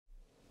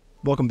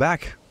Welcome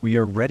back. We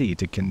are ready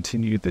to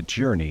continue the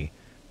journey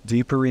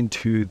deeper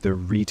into the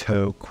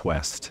Rito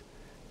quest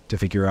to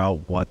figure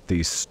out what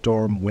the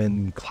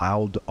Stormwind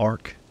Cloud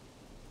arc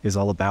is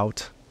all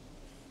about.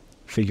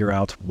 Figure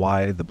out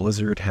why the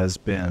blizzard has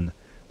been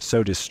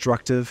so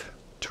destructive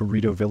to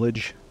Rito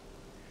Village.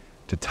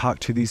 To talk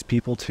to these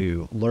people,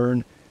 to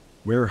learn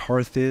where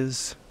Harth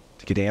is,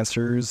 to get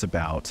answers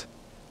about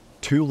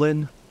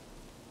Tulin.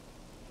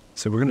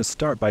 So we're going to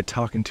start by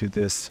talking to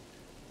this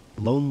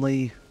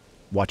lonely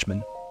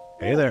watchman.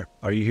 Hey there,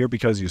 are you here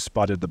because you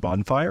spotted the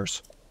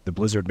bonfires? The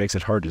blizzard makes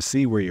it hard to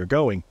see where you're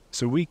going,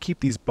 so we keep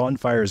these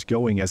bonfires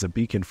going as a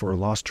beacon for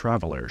lost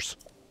travelers.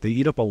 They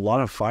eat up a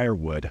lot of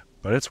firewood,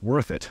 but it's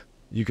worth it.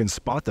 You can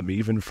spot them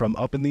even from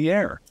up in the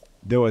air.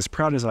 Though as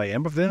proud as I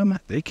am of them,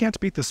 they can't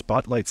beat the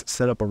spotlights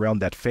set up around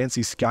that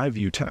fancy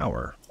Skyview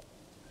Tower.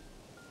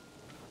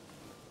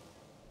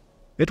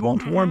 It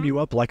won't warm you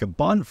up like a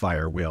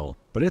bonfire will,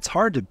 but it's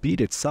hard to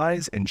beat its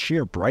size and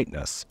sheer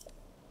brightness.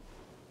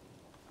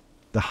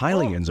 The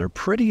Hylians are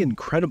pretty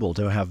incredible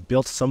to have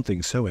built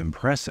something so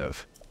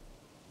impressive.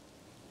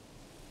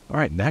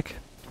 Alright, Nekk.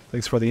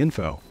 Thanks for the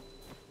info.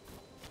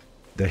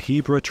 The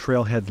Hebra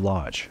Trailhead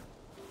Lodge.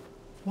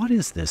 What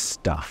is this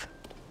stuff?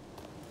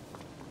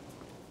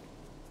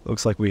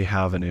 Looks like we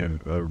have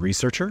a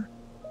researcher.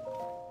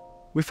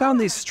 We found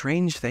these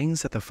strange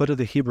things at the foot of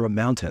the Hebra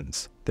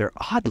Mountains. They're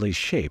oddly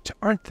shaped,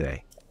 aren't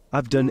they?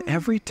 I've done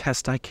every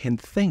test I can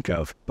think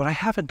of, but I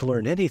haven't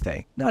learned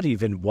anything. Not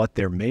even what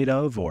they're made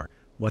of or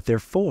what they're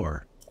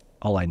for.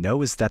 All I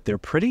know is that they're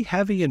pretty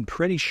heavy and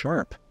pretty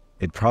sharp.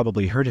 It'd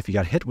probably hurt if you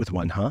got hit with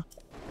one, huh?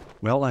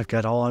 Well, I've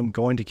got all I'm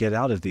going to get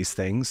out of these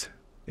things.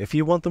 If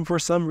you want them for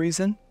some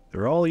reason,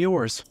 they're all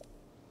yours.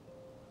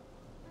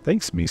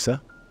 Thanks,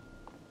 Misa.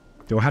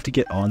 Do I have to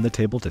get on the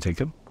table to take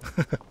them?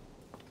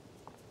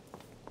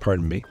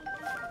 Pardon me.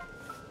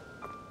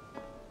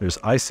 There's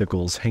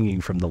icicles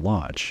hanging from the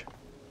lodge.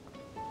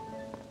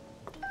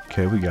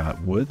 Okay, we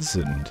got woods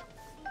and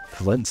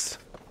flints.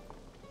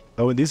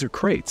 Oh, and these are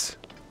crates.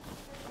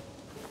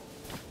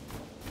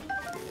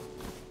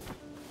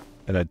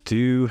 And I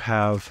do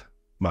have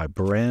my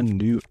brand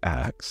new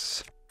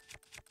axe.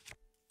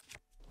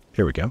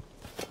 Here we go.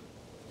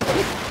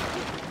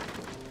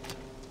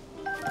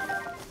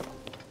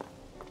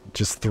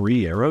 Just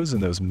 3 arrows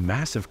in those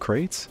massive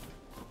crates?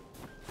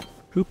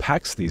 Who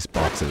packs these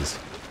boxes?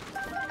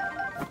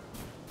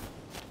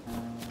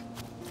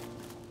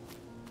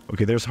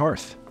 Okay, there's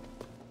Harth.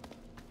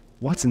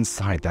 What's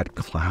inside that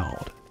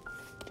cloud?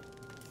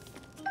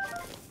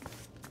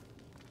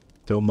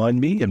 Don't mind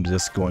me, I'm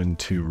just going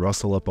to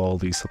rustle up all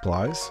these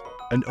supplies.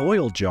 An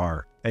oil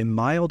jar, a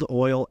mild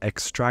oil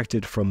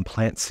extracted from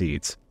plant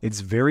seeds.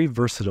 It's very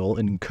versatile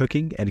in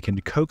cooking and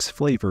can coax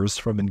flavors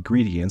from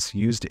ingredients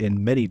used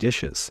in many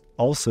dishes.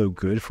 Also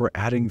good for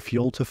adding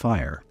fuel to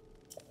fire.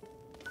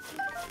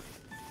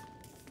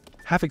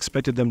 Half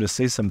expected them to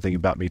say something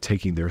about me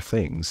taking their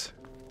things.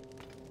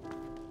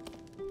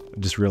 I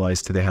just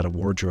realized they had a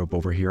wardrobe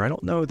over here. I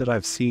don't know that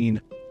I've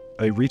seen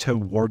a Rito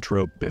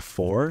wardrobe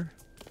before.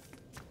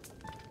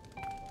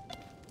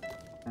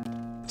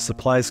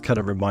 Supplies kind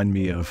of remind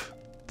me of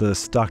the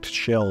stocked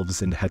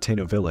shelves in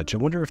Hateno Village. I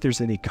wonder if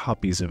there's any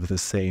copies of the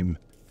same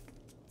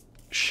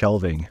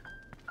shelving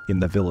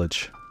in the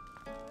village.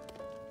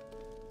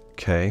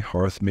 Okay,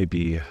 Harth may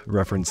be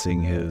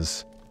referencing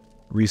his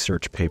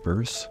research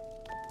papers.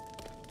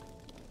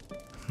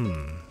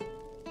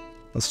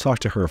 Let's talk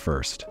to her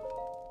first.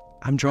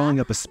 I'm drawing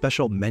up a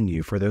special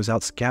menu for those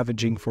out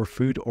scavenging for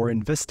food or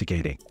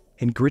investigating.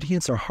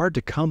 Ingredients are hard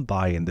to come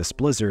by in this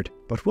blizzard,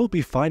 but we'll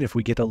be fine if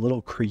we get a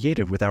little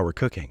creative with our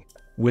cooking.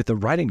 With the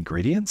right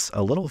ingredients,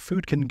 a little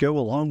food can go a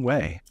long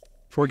way.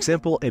 For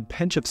example, a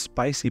pinch of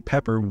spicy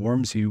pepper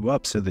warms you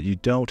up so that you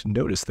don't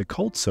notice the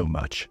cold so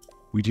much.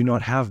 We do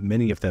not have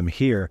many of them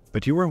here,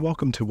 but you are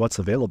welcome to what's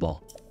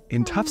available.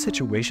 In tough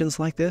situations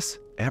like this,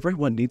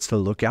 everyone needs to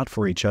look out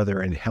for each other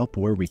and help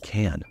where we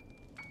can.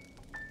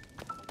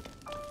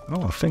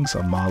 Oh, thanks,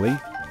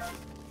 Amali.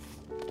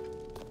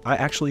 I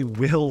actually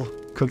will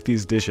cook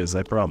these dishes,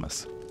 I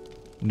promise.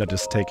 I'm not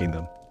just taking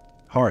them.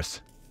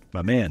 Harth,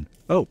 my man.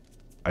 Oh,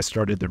 I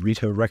started the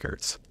Rito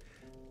records.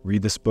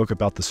 Read this book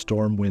about the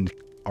Stormwind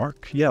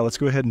arc? Yeah, let's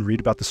go ahead and read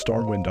about the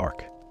Stormwind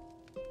arc.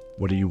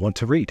 What do you want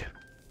to read?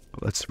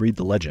 Let's read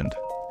the legend.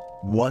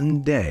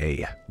 One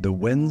day, the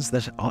winds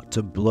that ought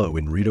to blow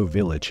in Rito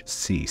Village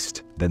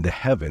ceased. Then the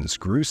heavens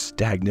grew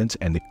stagnant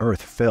and the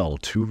earth fell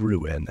to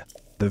ruin.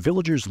 The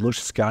villagers looked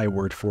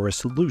skyward for a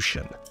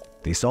solution.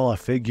 They saw a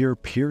figure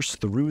pierce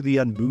through the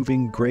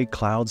unmoving gray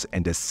clouds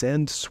and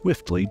descend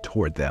swiftly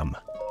toward them.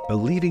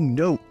 Believing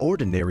no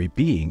ordinary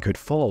being could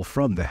fall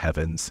from the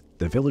heavens,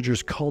 the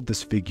villagers called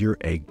this figure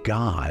a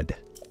god.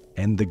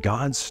 And the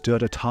god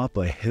stood atop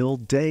a hill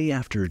day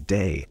after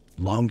day,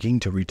 longing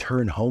to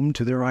return home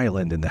to their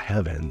island in the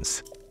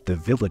heavens. The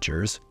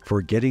villagers,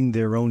 forgetting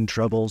their own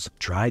troubles,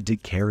 tried to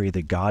carry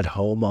the god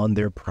home on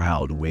their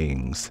proud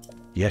wings.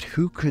 Yet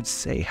who could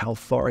say how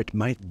far it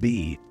might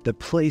be, the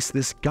place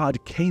this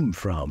god came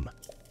from?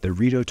 The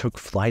Rito took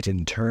flight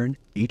in turn,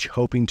 each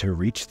hoping to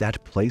reach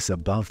that place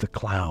above the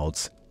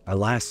clouds.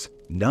 Alas,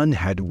 none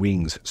had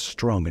wings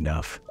strong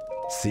enough.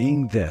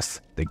 Seeing this,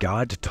 the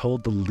god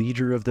told the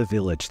leader of the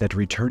village that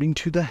returning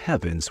to the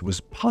heavens was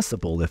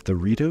possible if the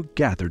Rito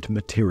gathered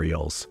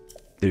materials.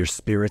 Their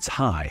spirits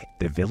high,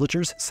 the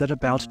villagers set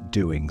about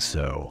doing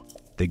so.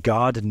 The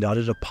god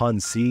nodded upon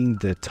seeing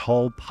the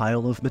tall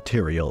pile of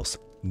materials.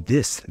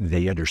 This,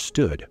 they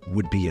understood,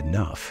 would be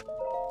enough.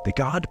 The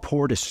god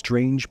poured a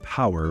strange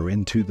power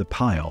into the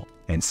pile,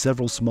 and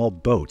several small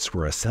boats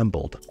were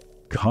assembled.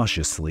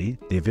 Cautiously,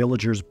 the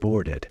villagers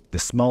boarded. The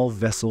small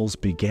vessels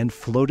began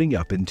floating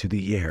up into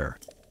the air.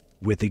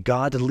 With the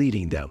god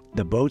leading them,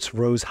 the boats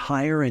rose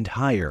higher and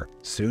higher,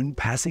 soon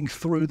passing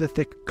through the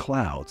thick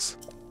clouds.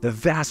 The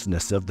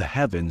vastness of the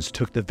heavens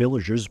took the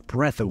villagers'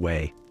 breath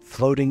away.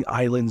 Floating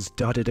islands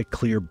dotted a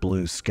clear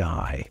blue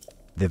sky.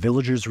 The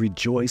villagers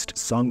rejoiced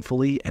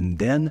songfully and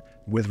then,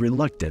 with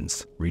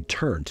reluctance,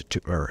 returned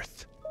to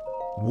Earth.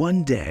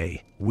 One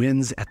day,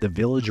 winds at the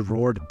village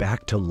roared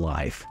back to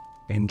life.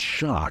 In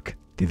shock,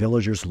 the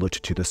villagers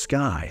looked to the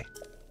sky.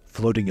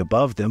 Floating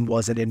above them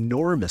was an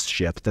enormous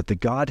ship that the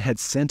god had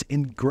sent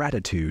in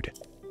gratitude.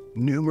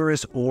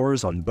 Numerous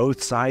oars on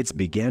both sides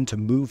began to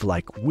move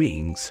like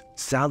wings,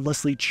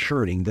 soundlessly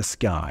churning the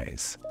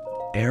skies.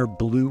 Air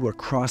blew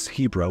across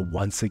Hebra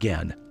once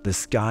again. The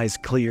skies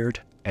cleared,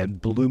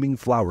 and blooming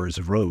flowers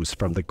rose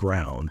from the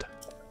ground.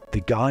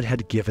 The god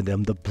had given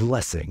them the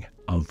blessing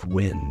of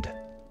wind.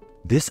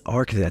 This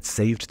ark that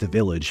saved the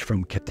village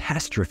from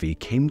catastrophe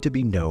came to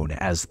be known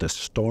as the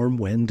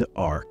Stormwind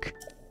Ark.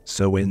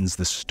 So ends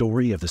the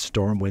story of the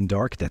Stormwind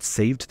Ark that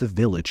saved the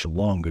village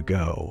long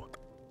ago.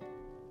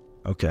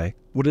 Okay,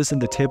 what is in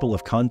the table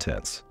of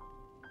contents?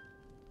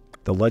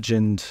 The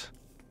legend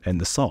and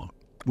the song,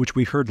 which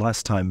we heard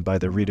last time by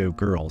the Rito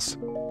girls.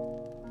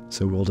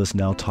 So we'll just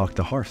now talk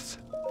to Harth.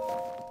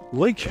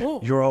 Link,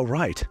 you're all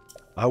right.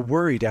 I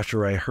worried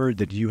after I heard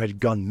that you had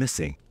gone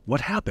missing.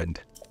 What happened?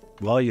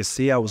 Well, you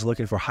see, I was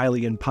looking for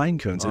Hylian pine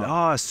cones,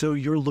 and so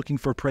you're looking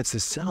for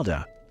Princess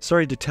Zelda.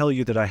 Sorry to tell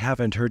you that I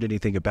haven't heard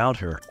anything about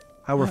her.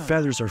 Our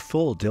feathers are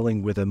full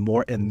dealing with a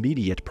more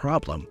immediate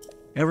problem.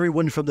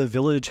 Everyone from the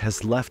village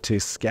has left to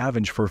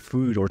scavenge for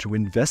food or to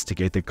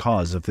investigate the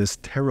cause of this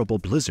terrible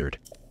blizzard.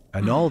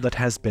 And all that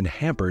has been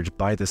hampered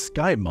by the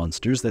sky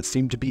monsters that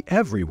seem to be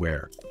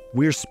everywhere.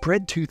 We're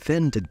spread too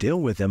thin to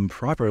deal with them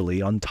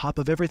properly on top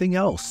of everything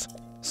else.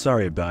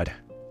 Sorry, bud.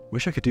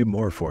 Wish I could do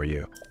more for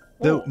you.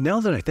 Though, now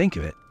that I think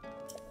of it,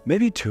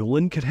 maybe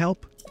Tulin could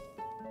help?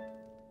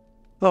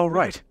 Oh,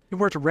 right. You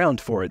weren't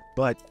around for it,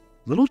 but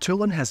little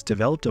Tulin has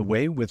developed a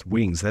way with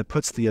wings that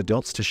puts the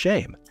adults to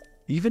shame.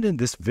 Even in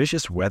this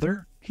vicious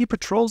weather, he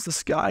patrols the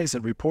skies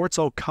and reports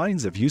all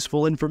kinds of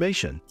useful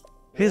information.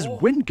 His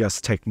wind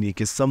gust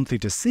technique is something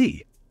to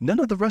see. None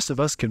of the rest of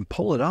us can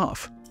pull it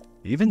off.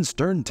 Even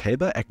stern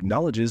Teba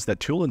acknowledges that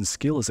Tulin's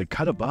skill is a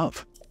cut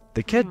above.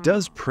 The kid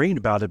does preen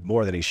about it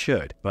more than he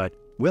should, but,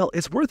 well,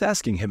 it's worth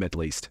asking him at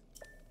least.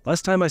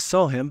 Last time I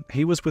saw him,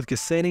 he was with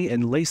Gesane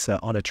and Laissa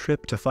on a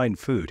trip to find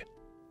food.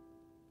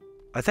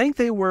 I think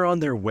they were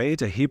on their way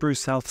to Hebra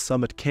South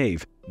Summit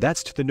Cave.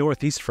 That's to the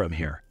northeast from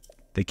here.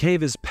 The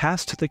cave is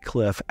past the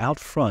cliff out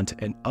front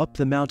and up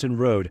the mountain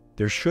road.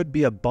 There should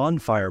be a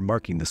bonfire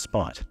marking the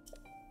spot.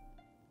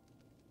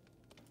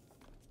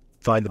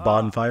 Find the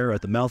bonfire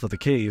at the mouth of the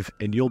cave,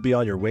 and you'll be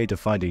on your way to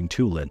finding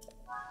Tulin.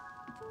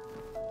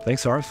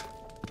 Thanks, Harth.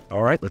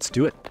 Alright, let's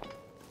do it.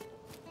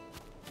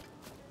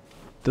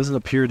 Doesn't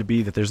appear to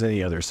be that there's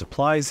any other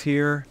supplies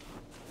here.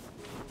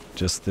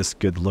 Just this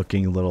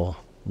good-looking little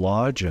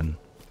lodge and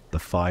the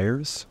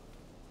fires.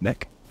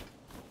 Nekk.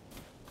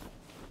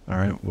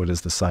 Alright, what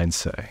does the sign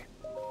say?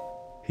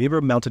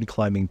 Hebra Mountain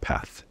Climbing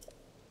Path.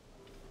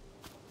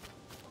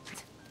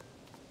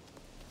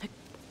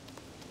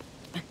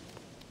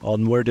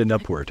 Onward and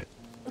upward.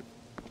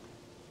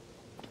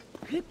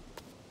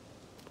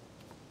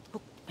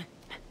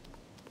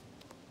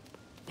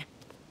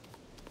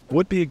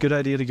 Would be a good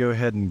idea to go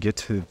ahead and get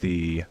to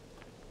the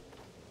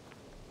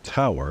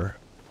tower.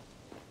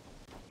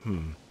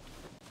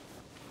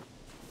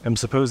 I'm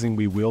supposing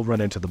we will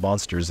run into the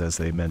monsters as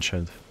they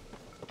mentioned.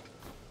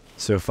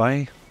 So if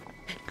I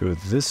go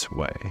this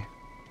way,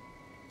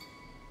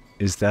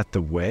 is that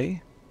the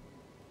way?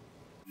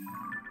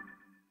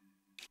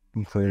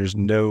 There's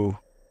no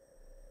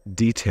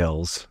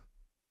details,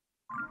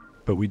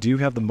 but we do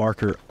have the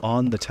marker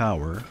on the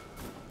tower.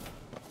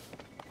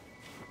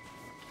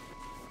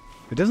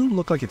 It doesn't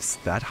look like it's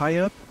that high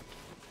up.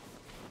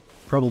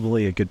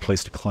 Probably a good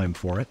place to climb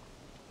for it.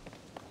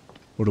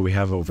 What do we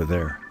have over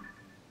there?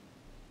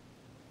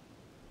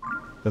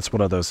 That's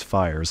one of those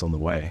fires on the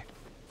way.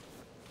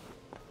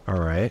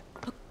 Alright.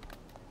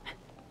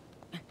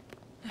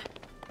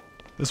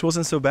 This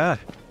wasn't so bad.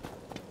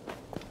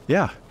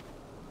 Yeah.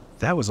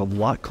 That was a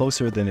lot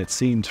closer than it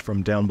seemed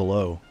from down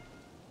below.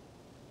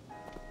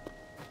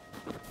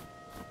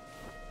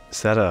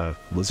 Is that a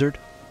lizard?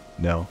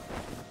 No.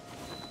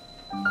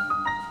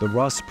 The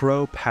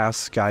Rospro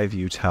past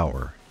Skyview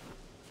Tower.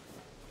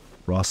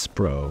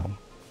 Rospro.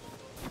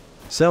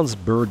 Sounds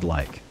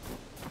bird-like.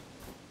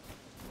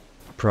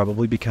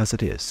 Probably because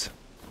it is.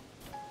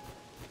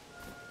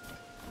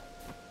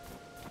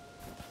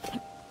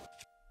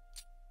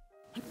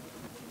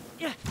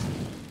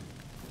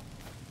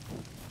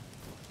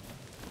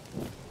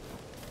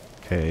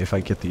 Okay, if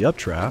I get the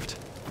updraft...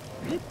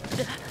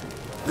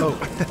 Oh!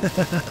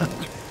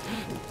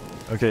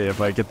 Okay, if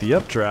I get the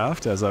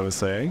updraft, as I was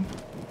saying...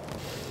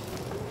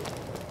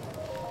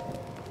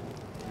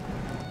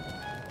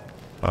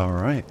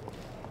 Alright.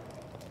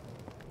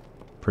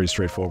 Pretty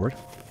straightforward.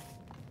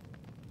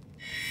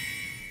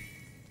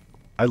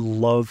 I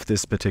love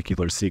this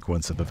particular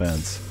sequence of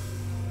events.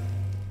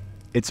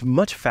 It's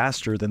much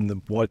faster than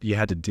what you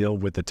had to deal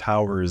with the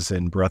towers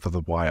in Breath of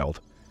the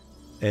Wild.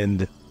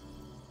 And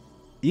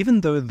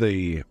even though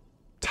the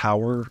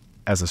tower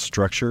as a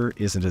structure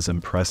isn't as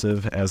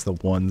impressive as the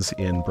ones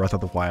in Breath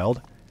of the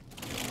Wild,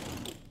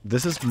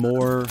 this is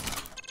more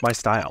my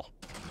style.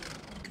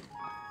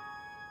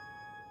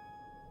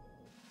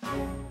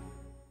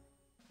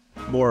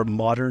 More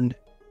modern,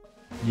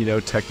 you know,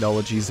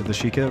 technologies of the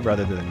Sheikah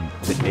rather than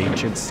the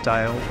ancient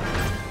style.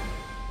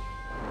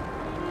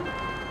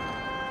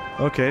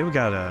 Okay, we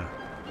got a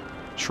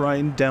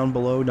shrine down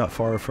below, not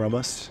far from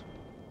us.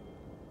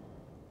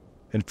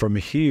 And from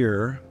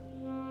here,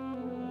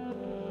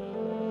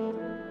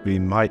 we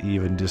might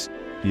even just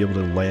be able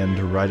to land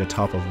right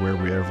atop of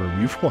wherever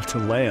we want to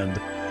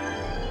land.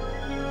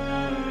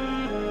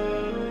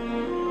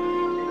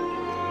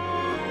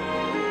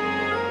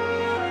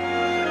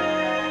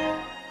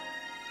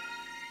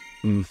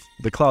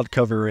 The cloud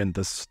cover in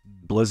this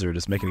blizzard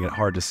is making it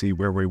hard to see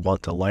where we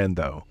want to land,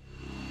 though.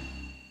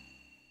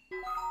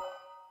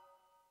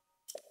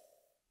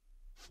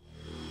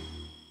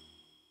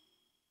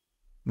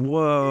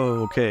 Whoa,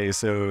 okay,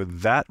 so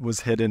that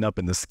was hidden up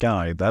in the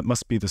sky. That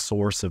must be the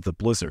source of the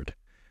blizzard.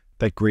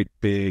 That great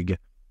big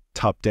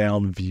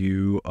top-down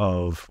view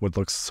of what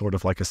looks sort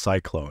of like a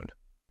cyclone.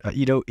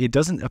 You know, it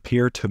doesn't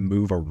appear to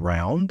move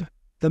around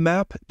the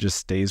map, it just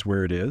stays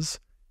where it is.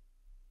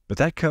 But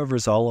that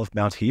covers all of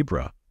Mount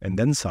Hebra, and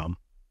then some.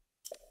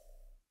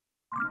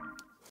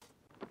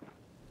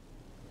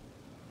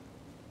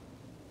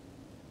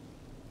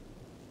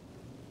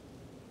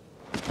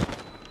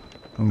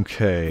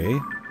 Okay.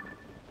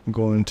 I'm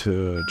going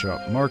to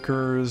drop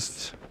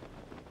markers.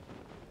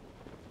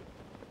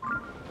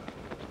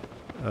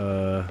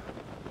 That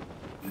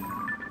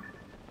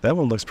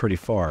one looks pretty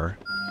far.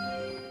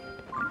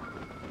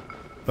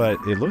 But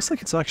it looks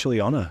like it's actually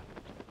on a...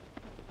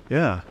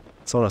 Yeah,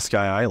 it's on a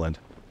sky island.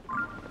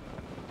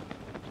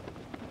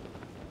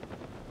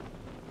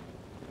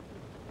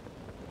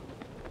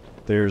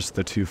 There's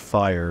the two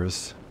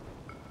fires.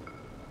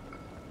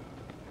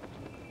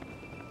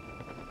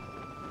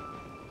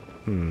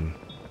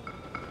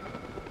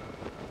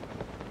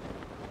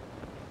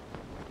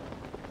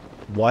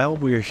 While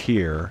we're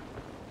here,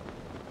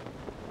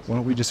 why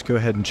don't we just go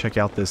ahead and check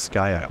out this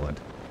sky island?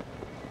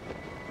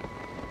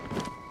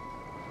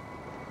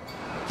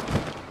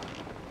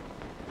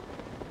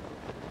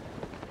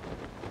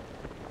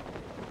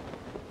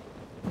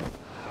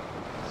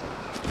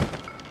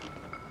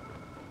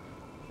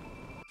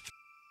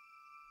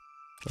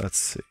 Let's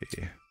see.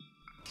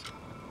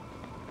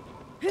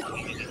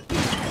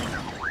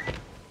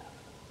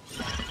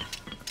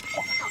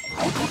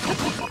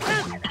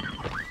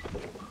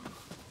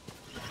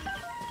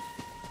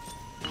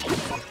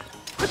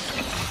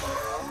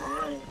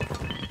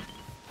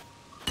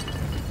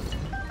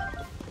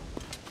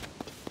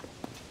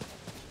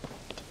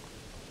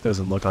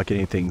 Doesn't look like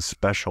anything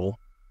special.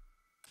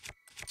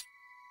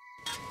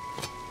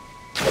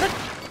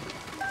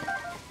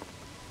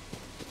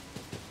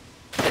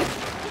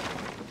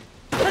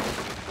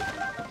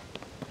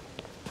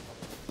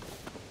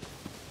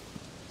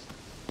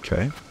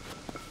 Okay.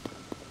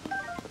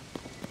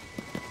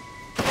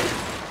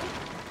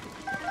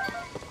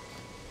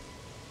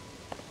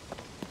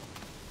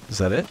 Is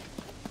that it?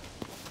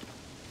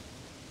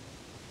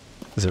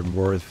 Is there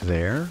more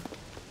there?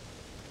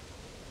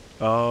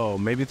 Oh,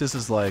 maybe this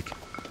is like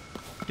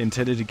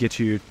intended to get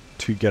you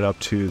to get up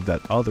to that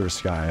other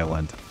sky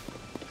island.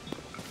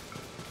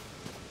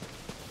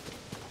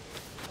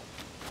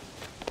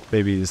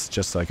 Maybe it's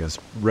just like a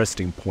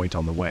resting point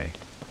on the way.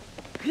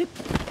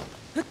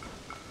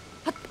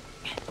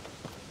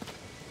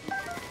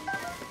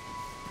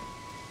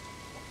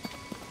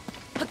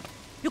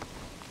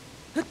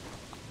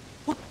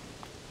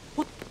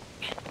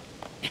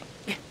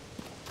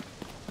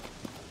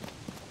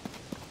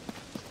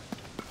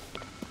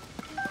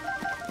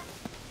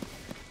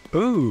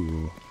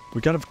 Ooh,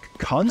 we got a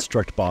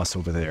construct boss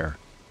over there.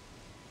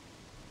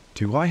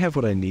 Do I have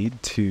what I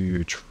need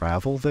to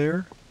travel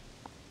there?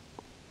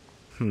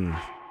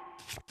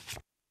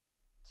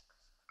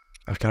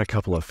 I've got a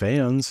couple of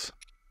fans.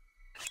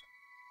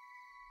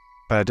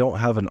 But I don't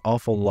have an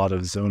awful lot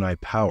of Zonai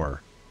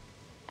power.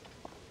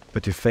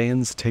 But do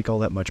fans take all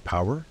that much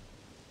power?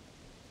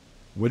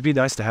 Would be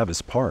nice to have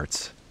as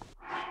parts.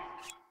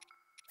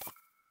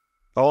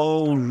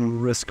 I'll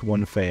risk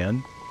one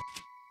fan.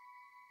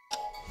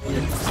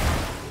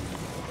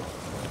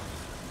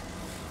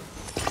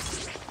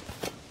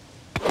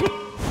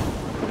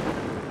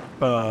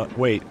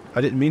 Wait.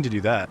 I didn't mean to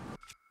do that.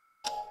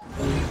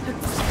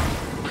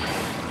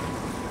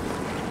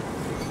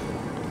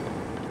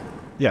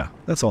 Yeah,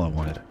 that's all I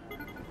wanted.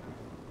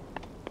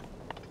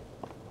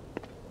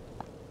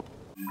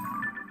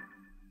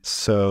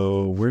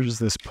 So, where does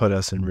this put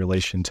us in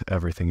relation to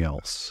everything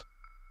else?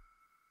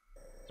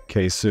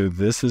 Okay, so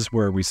this is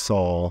where we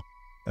saw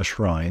a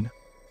shrine.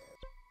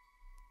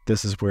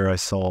 This is where I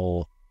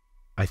saw,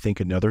 I think,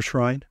 another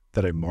shrine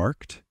that I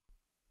marked.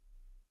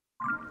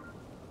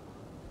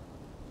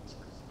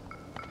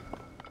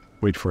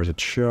 Wait for it to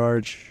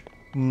charge.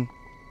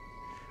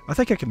 I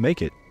think I can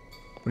make it.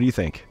 What do you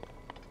think?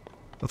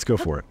 Let's go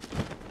for it.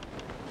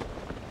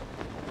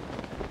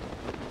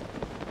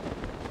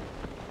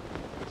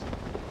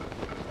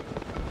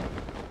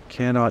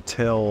 Cannot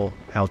tell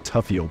how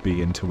tough you'll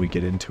be until we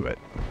get into it.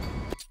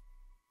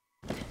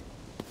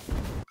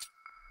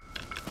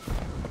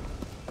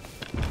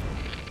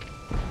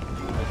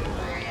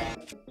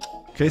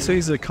 Okay, so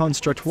he's a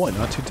Construct I,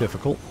 not too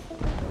difficult.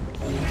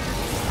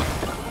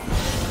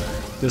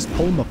 Just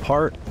pull him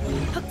apart.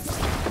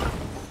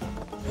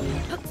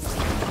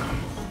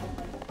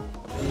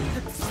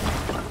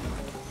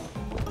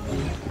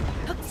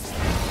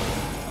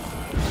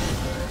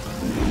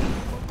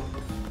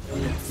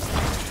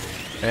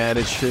 And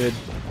it should,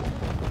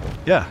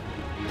 yeah,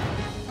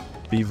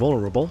 be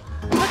vulnerable.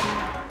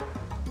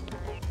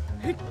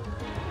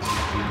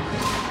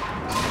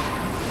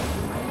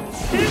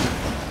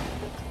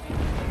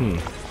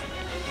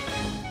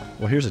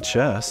 Well, here's a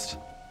chest.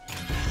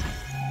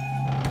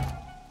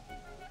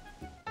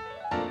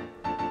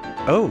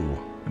 Oh,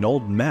 an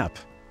old map.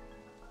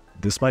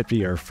 This might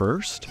be our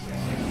first.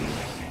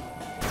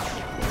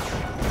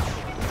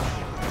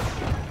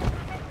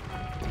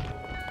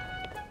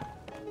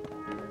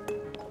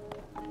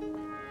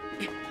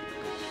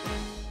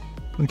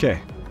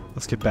 Okay,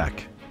 let's get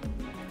back.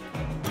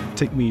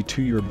 Take me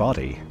to your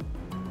body.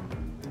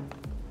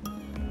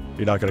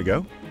 You're not gonna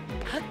go?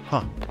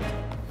 Huh.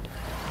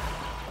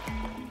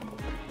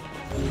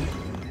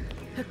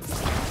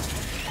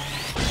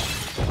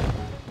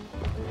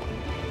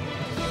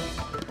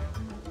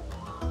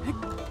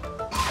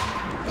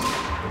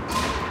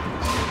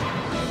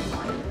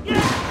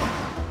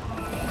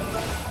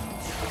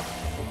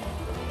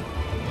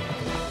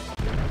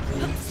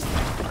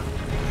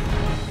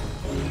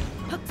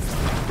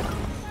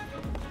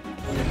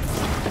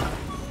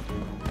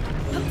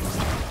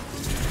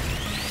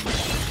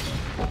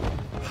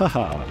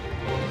 Haha.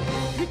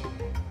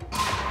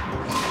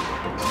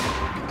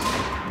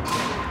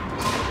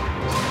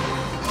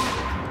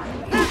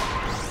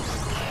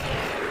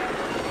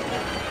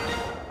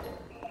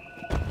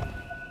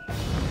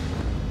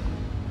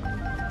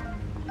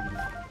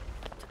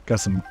 Got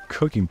some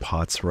cooking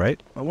pots,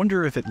 right? I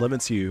wonder if it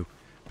limits you,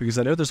 because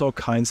I know there's all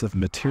kinds of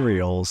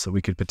materials that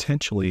we could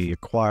potentially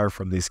acquire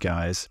from these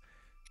guys,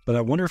 but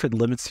I wonder if it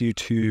limits you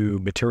to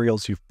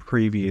materials you've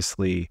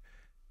previously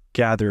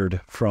gathered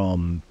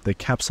from the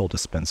capsule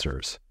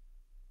dispensers.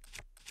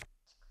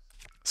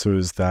 So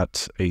is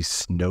that a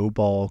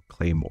snowball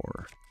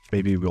claymore?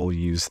 Maybe we'll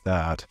use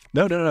that.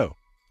 No, no, no.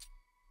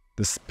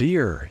 The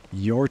spear.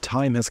 Your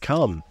time has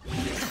come.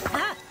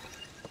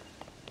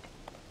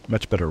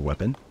 Much better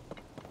weapon.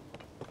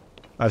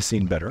 I've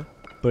seen better,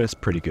 but it's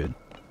pretty good.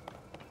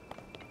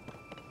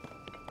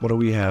 What do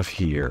we have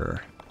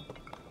here?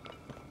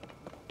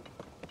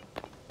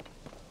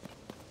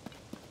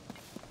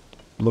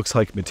 Looks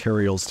like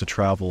materials to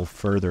travel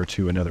further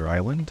to another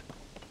island.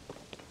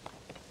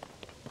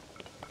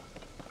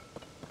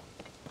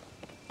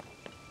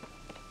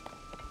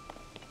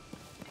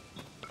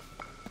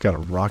 Got a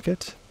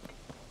rocket.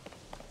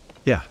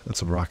 Yeah,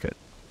 that's a rocket.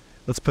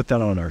 Let's put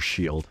that on our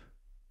shield.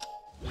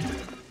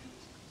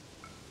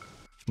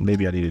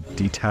 Maybe I need to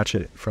detach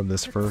it from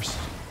this first.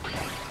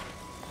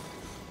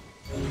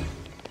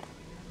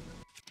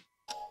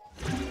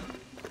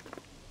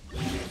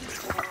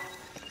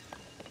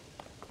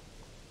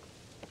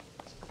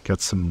 Got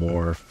some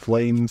more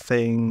flame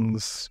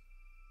things.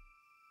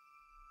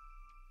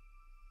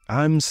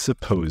 I'm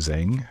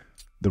supposing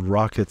the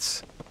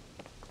rockets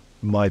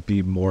might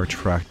be more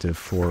attractive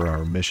for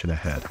our mission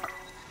ahead.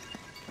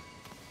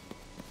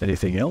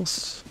 Anything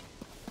else?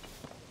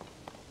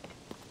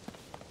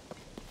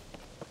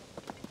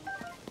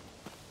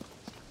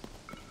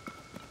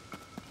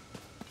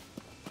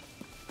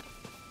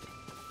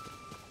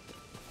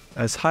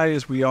 As high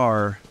as we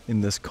are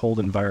in this cold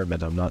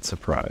environment, I'm not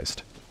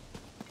surprised.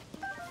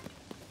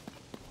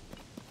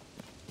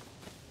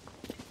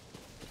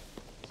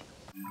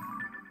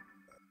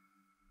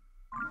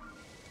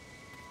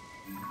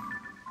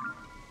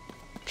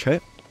 Okay.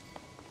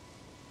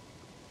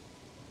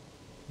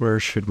 Where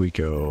should we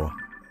go?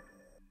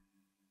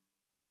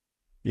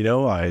 You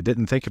know, I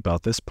didn't think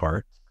about this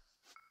part.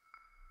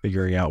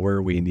 Figuring out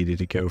where we needed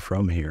to go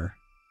from here.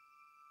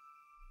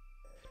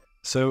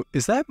 So,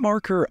 is that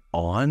marker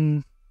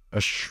on a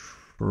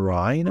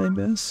shrine I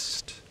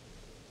missed?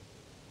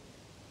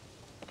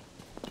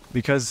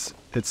 Because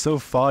it's so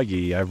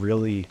foggy, I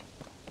really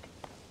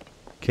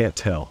can't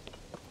tell.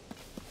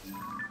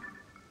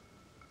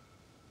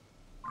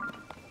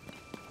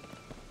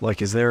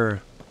 Like, is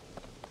there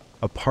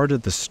a part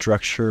of the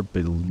structure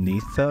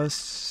beneath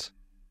us?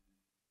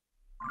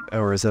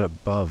 Or is it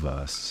above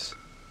us?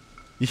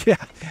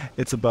 Yeah,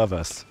 it's above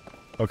us.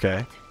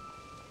 Okay.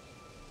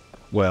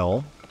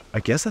 Well, I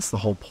guess that's the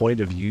whole point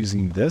of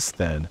using this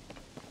then,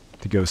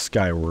 to go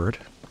skyward.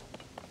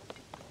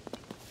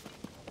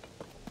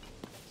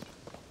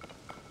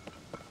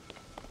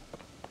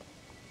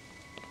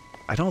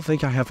 I don't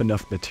think I have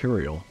enough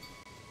material.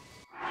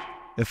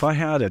 If I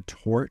had a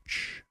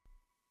torch,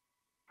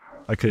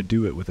 I could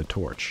do it with a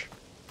torch.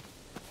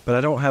 But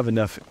I don't have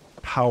enough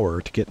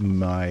power to get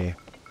my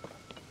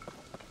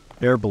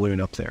air balloon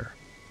up there.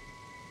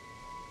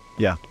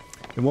 Yeah,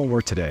 it won't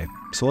work today.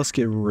 So let's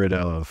get rid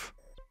of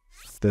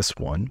this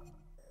one.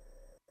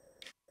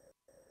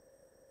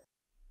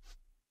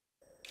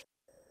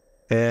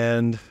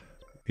 And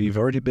we've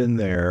already been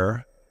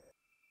there.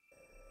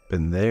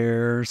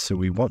 So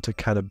we want to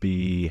kind of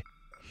be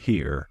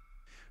here.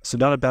 So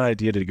not a bad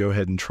idea to go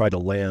ahead and try to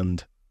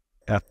land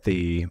at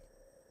the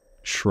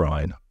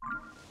shrine.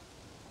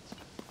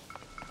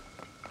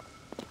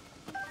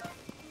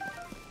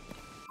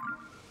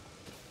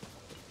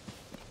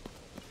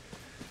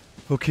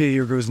 Okay,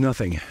 here goes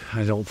nothing.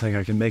 I don't think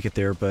I can make it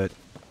there, but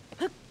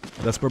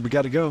that's where we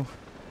gotta go.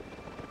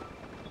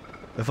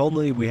 If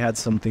only we had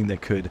something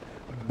that could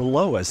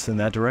blow us in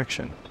that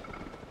direction.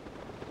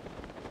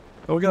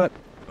 Oh, we got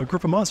a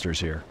group of monsters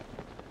here.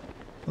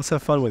 Let's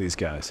have fun with these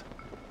guys.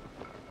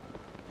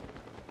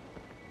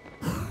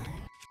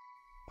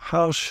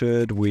 How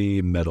should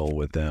we meddle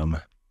with them?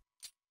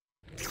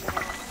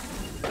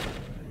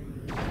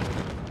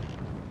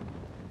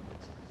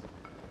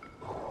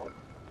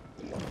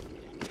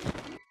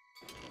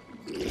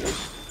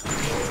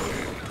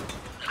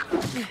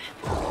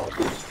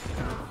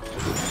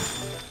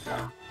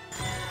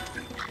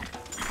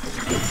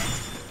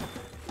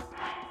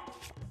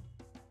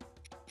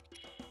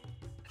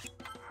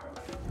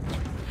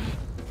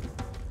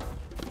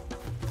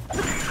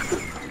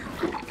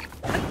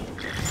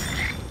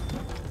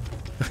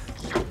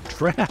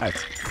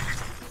 Rat.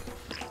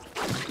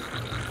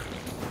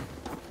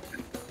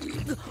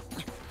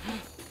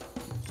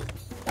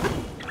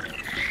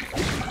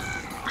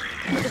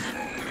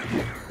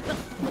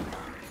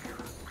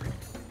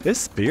 This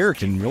spear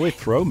can really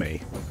throw me.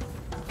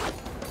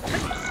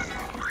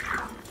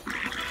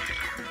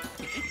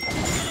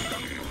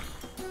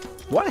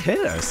 What hit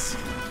us?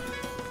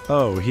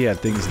 Oh, he had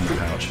things in the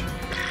pouch.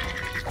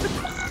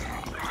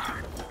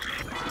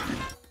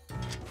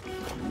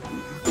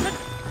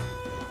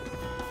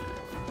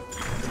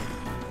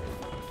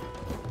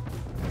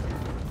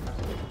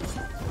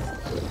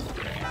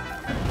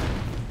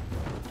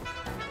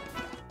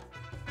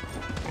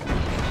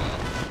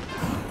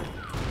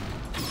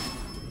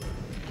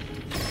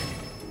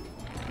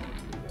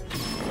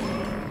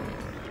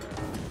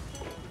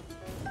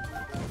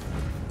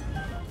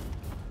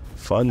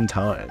 Fun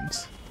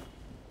times.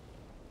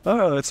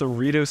 Oh, it's a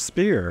Rito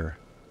spear.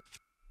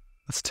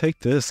 Let's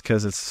take this,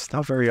 because it's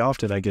not very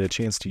often I get a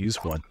chance to use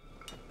one.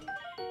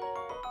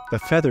 The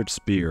feathered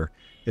spear.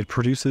 It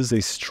produces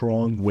a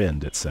strong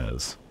wind, it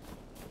says.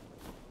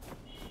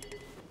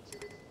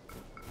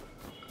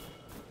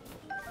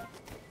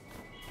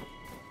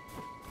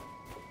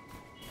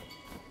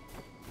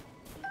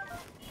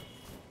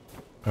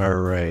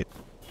 Alright.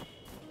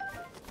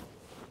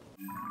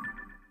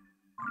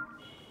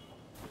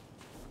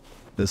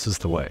 This is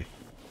the way.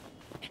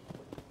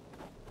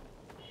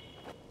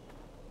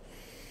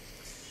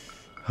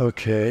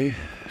 Okay.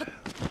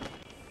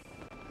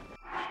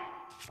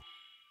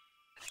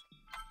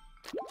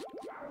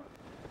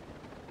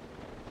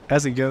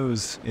 As it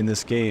goes in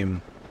this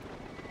game,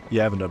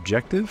 you have an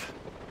objective,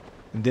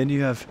 and then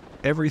you have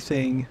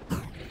everything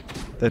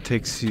that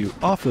takes you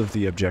off of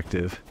the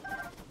objective,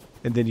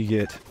 and then you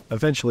get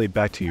eventually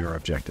back to your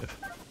objective.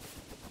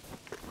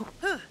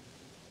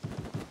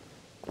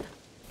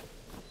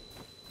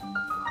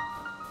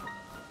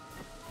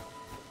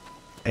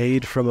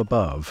 Aid from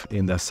above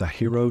in the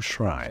Sahirow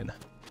shrine.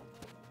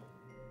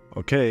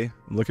 Okay,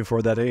 I'm looking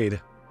for that aid.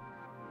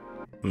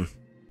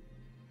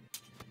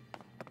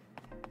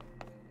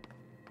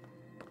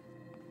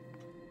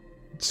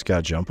 Just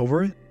gotta jump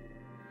over it?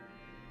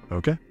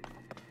 Okay.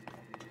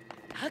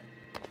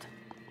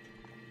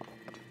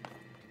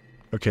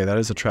 Okay, that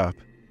is a trap.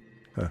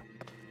 Huh.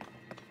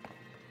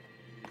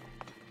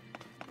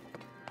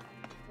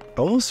 I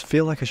almost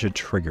feel like I should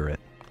trigger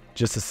it,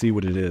 just to see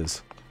what it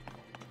is.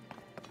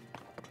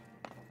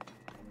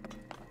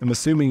 I'm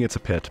assuming it's a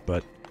pit,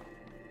 but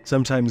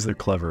sometimes they're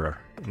cleverer.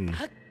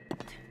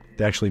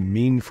 They actually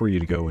mean for you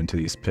to go into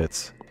these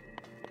pits.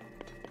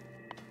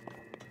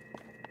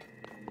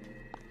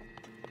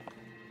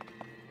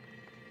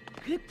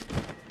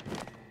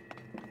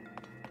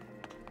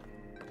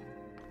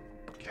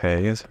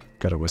 Okay,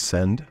 gotta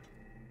ascend.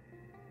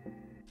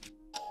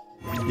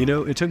 You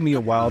know, it took me a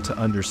while to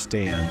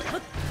understand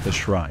the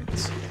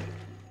shrines.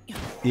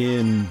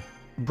 In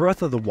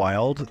Breath of the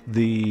Wild,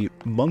 the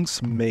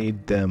monks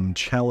made them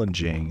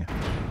challenging.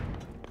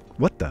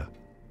 What the?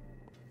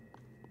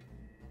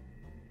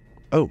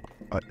 Oh,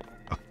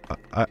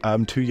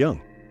 I'm too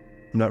young.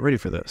 I'm not ready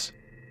for this.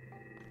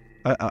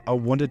 I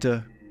wanted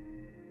to...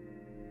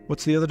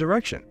 What's the other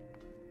direction?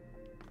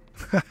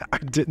 I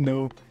didn't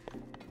know...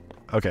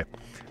 Okay,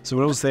 so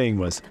what I was saying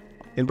was,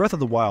 in Breath of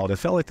the Wild, it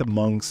felt like the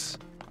monks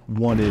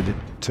wanted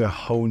to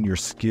hone your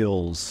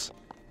skills,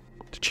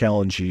 to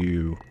challenge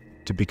you,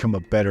 to become a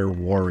better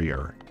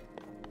warrior,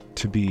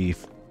 to be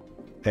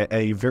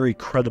a very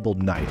credible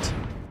knight,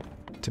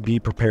 to be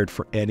prepared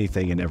for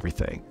anything and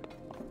everything.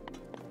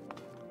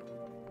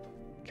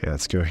 Okay,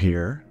 let's go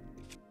here.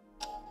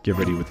 Get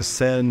ready with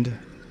Ascend.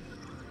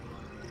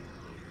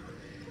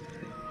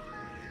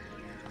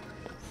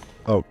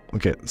 Oh,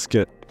 okay, let's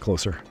get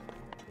closer.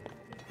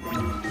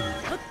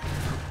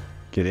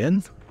 Get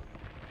in.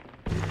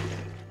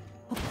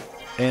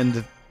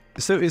 And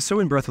so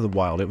in Breath of the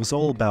Wild, it was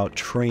all about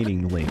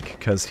training Link,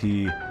 because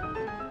he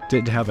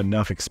didn't have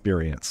enough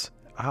experience.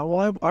 I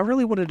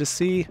really wanted to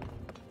see...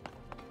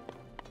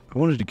 I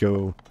wanted to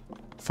go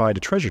find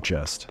a treasure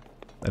chest.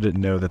 I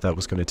didn't know that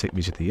was going to take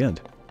me to the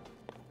end.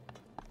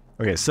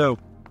 Okay, so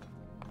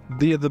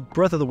the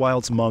Breath of the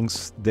Wild's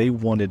monks, they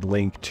wanted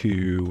Link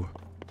to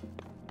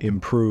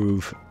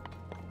improve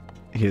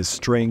his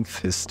strength,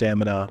 his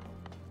stamina,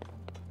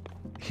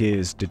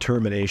 his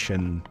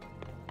determination,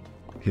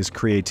 his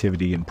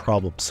creativity, and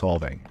problem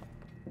solving.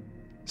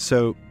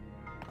 So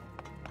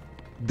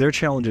their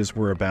challenges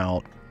were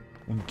about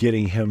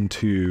getting him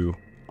to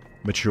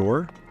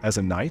mature as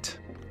a knight,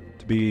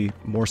 to be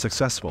more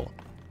successful.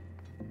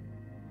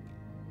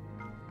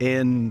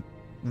 In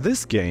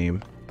this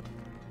game,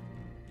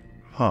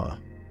 I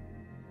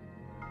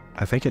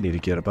think I need to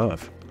get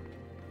above.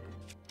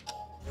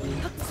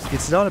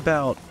 It's not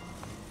about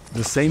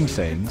the same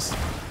things.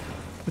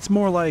 It's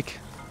more like,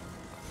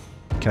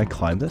 can I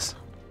climb this?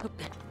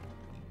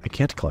 I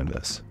can't climb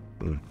this.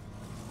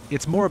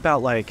 It's more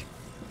about like,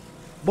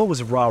 what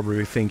was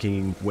Rauru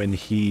thinking when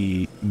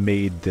he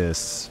made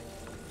this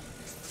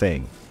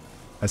thing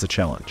as a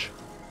challenge?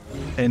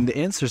 And the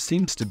answer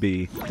seems to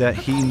be that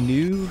he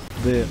knew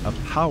the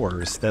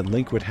powers that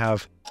Link would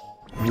have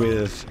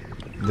with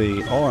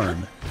the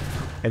arm,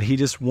 and he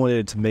just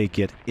wanted to make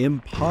it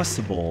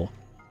impossible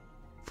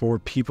for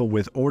people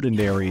with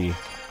ordinary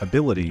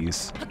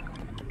abilities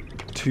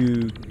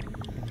to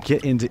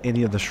get into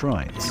any of the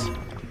shrines.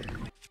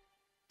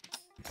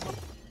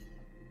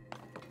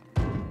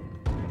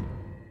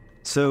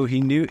 So he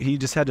knew he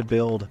just had to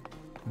build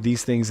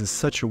these things in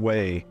such a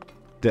way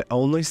that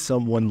only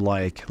someone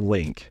like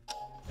Link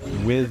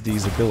with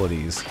these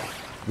abilities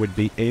would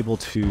be able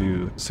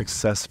to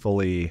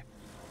successfully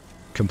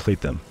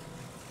complete them.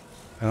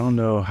 I don't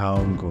know how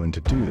I'm going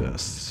to do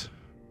this.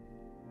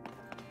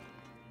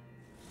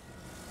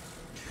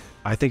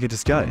 I think I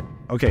just got it.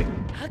 Okay.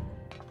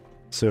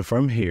 So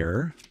from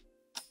here...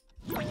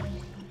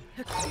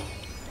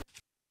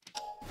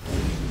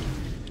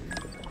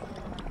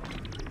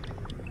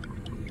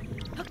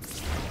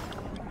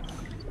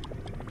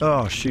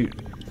 Oh, shoot.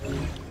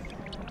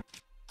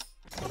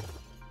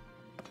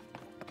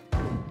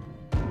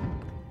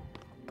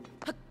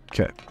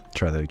 Okay,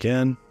 try that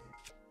again.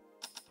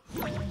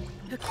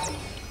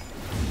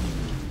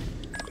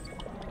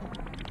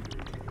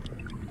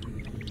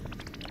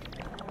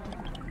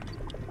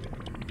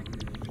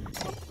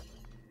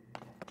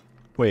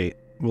 Wait,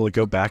 will it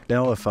go back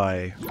now if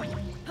I...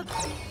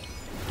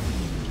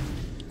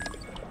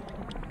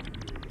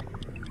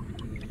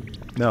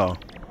 No.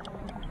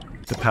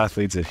 The path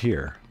leads it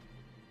here.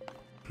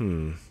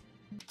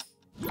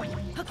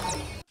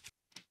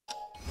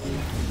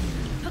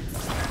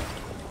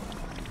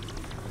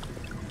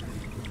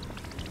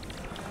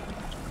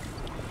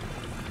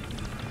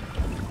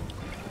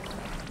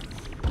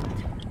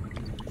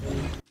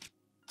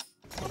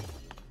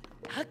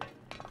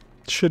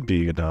 Should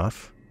be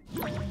enough.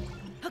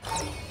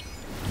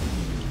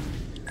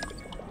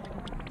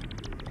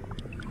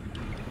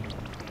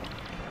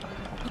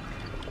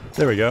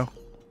 There we go.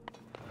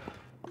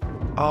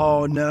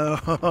 Oh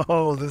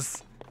no,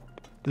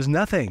 there's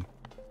nothing.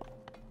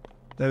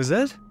 That was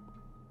it?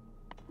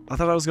 I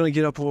thought I was going to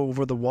get up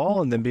over the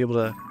wall and then be able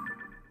to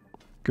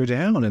go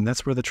down, and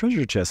that's where the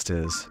treasure chest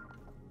is.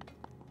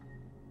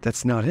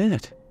 That's not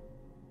it.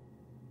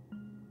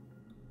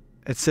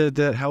 It said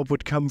that help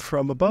would come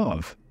from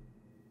above.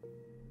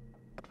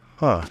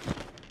 Huh.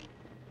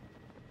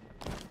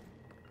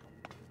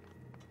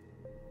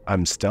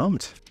 I'm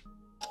stumped.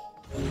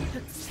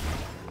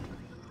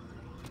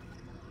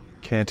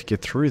 Can't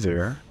get through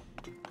there.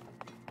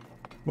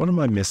 What am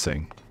I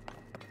missing?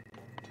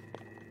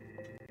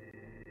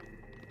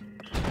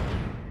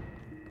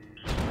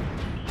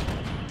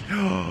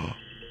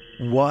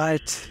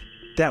 What?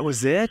 That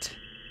was it?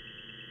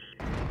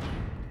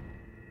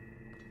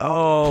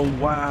 Oh,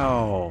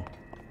 wow.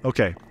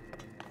 Okay.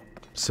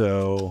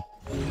 So,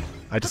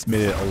 I just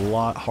made it a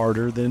lot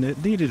harder than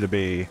it needed to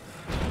be.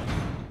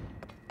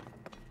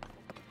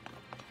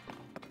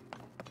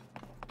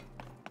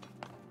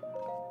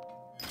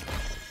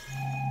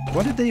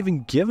 Why did they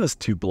even give us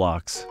 2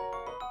 blocks?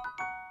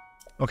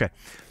 Okay,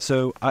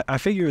 so I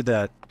figured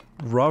that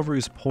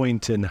Ravru's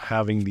point in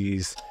having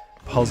these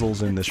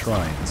puzzles in the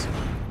shrines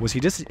was he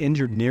just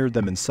engineered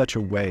them in such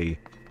a way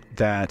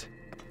that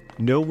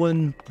no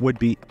one would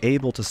be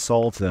able to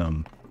solve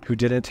them who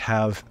didn't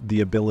have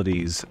the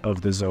abilities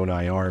of the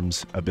Zonai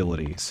Arms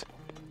abilities,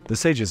 the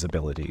Sage's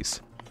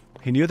abilities.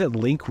 He knew that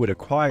Link would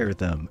acquire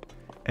them,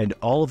 and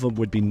all of them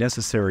would be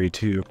necessary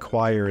to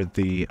acquire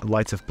the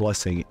Lights of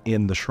Blessing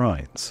in the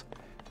shrines.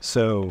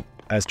 So,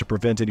 as to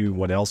prevent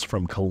anyone else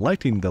from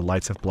collecting the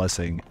Lights of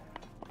Blessing,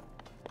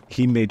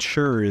 he made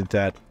sure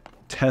that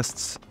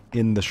tests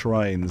in the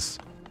shrines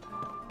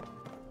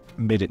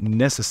made it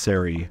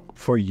necessary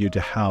for you to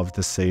have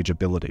the Sage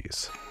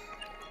abilities.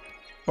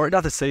 Or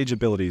not the Sage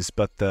abilities,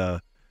 but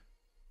the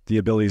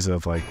abilities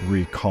of like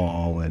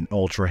Recall and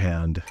Ultra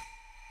Hand,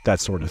 that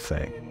sort of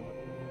thing.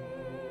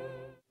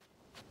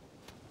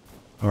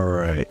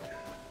 Alright.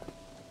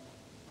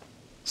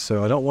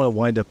 So I don't want to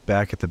wind up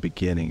back at the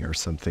beginning or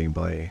something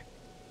by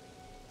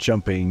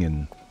jumping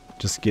and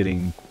just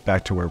getting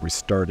back to where we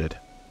started.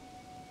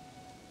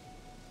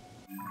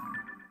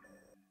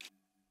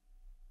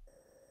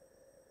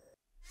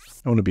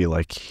 I want to be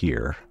like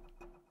here.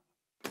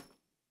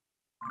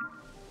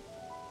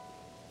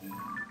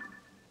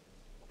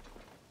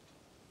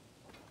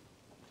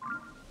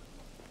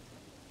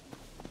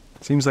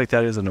 Seems like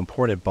that is an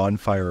important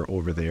bonfire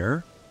over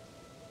there.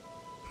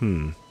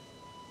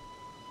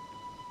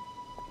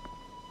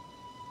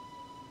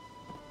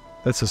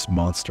 That's just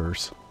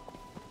monsters.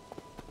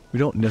 We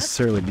don't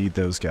necessarily need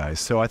those guys,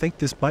 so I think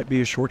this might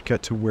be a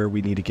shortcut to where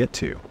we need to get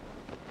to.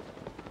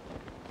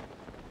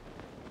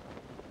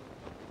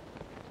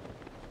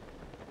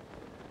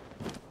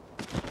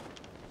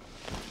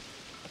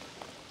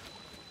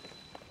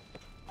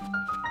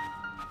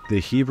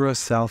 The Hebra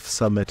South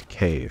Summit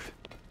Cave.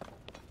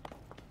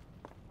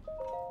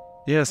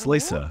 Yes,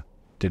 Laissa.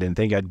 Didn't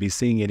think I'd be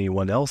seeing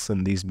anyone else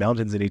in these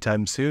mountains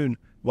anytime soon,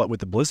 what with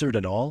the blizzard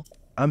and all.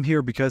 I'm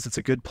here because it's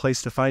a good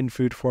place to find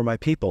food for my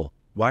people.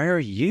 Why are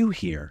you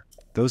here?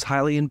 Those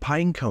Hylian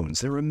pine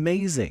cones, they're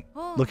amazing.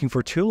 Looking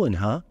for Tulin,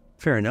 huh?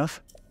 Fair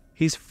enough.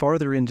 He's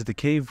farther into the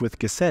cave with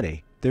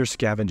Gesane. They're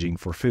scavenging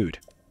for food.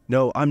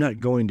 No, I'm not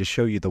going to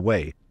show you the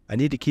way. I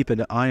need to keep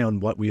an eye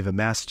on what we've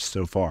amassed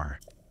so far.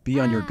 Be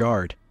on your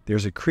guard.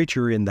 There's a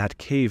creature in that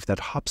cave that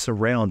hops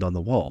around on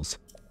the walls.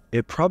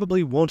 It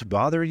probably won't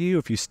bother you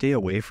if you stay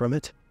away from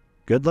it.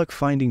 Good luck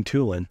finding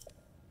Tulin.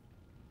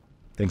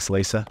 Thanks,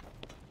 Laissa.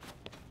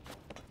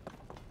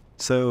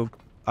 So,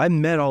 I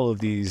met all of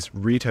these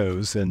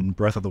Ritos in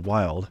Breath of the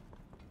Wild.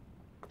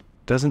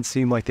 Doesn't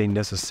seem like they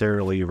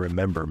necessarily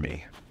remember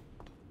me.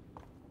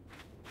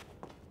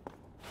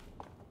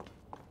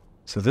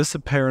 So this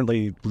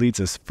apparently leads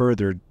us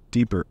further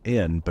deeper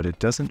in, but it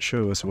doesn't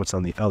show us what's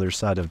on the other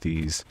side of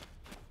these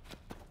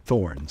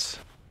thorns.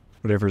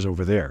 Whatever's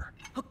over there.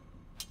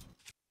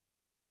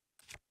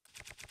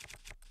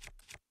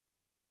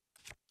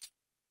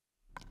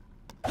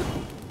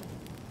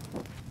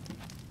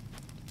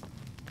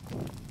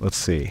 Let's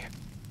see.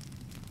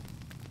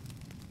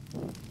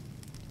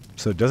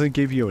 So it doesn't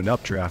give you an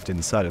updraft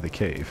inside of the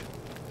cave.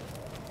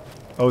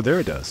 Oh, there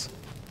it does.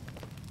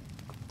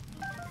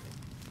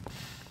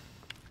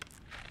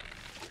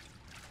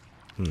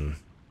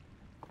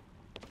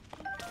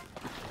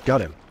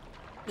 Got him.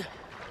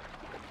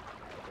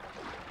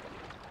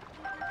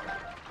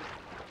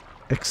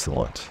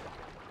 Excellent.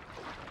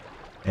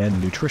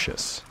 And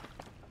nutritious.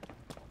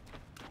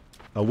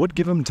 I would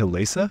give him to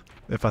Laissa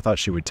if I thought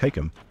she would take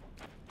him.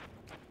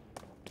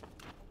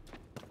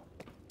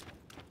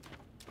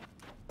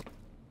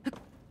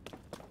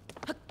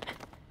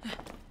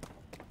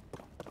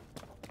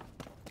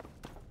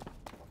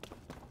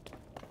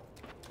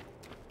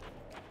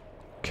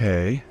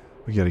 Okay,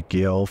 we got a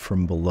gale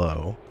from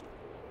below.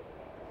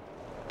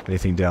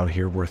 Anything down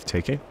here worth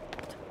taking?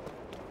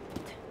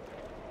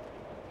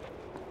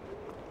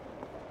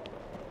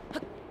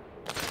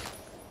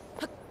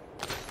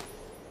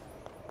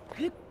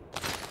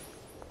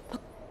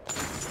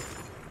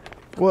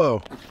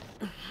 Whoa.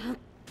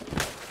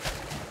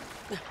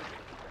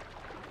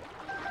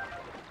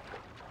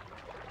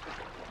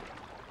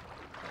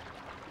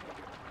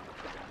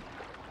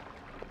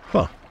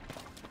 Huh.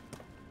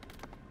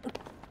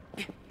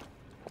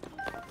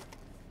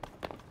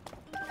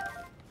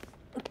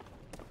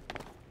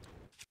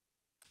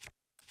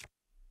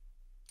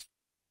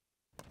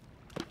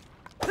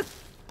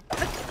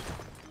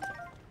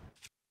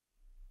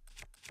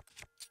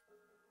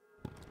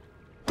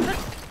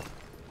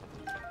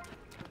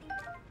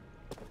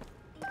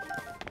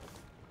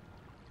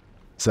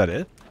 Is that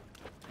it?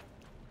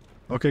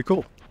 Okay,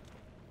 cool.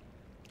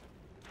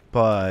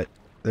 But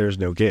there's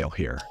no gale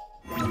here.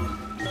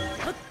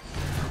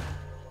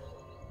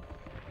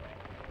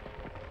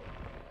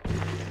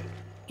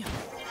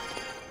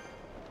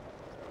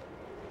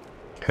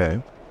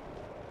 Okay.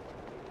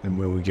 And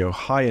when we go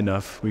high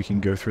enough, we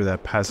can go through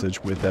that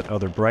passage with that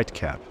other bright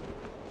cap.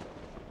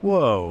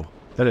 Whoa!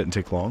 That didn't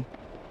take long.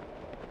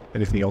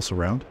 Anything else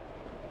around?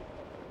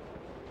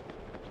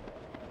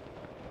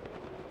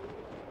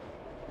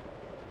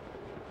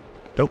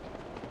 Nope.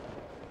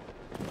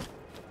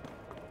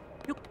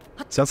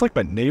 Sounds like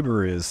my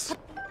neighbor is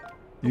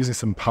using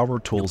some power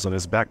tools on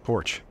his back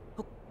porch.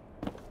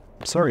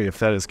 Sorry if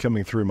that is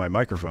coming through my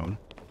microphone.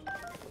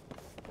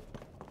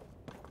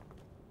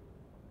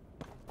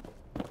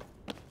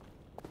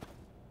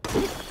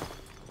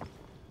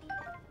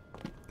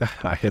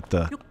 I hit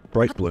the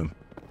bright bloom.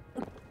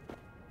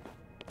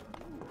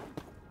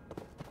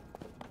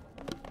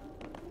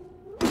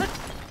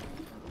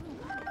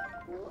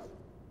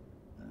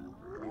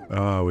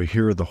 Oh, we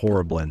hear the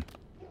Bokoblin.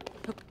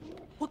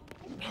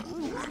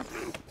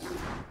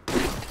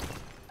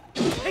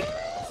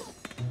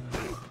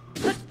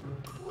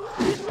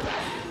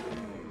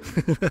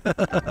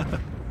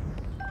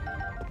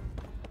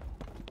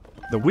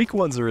 The weak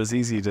ones are as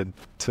easy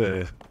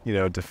to you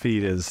know,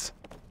 defeat as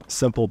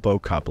simple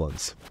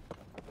bokoblins.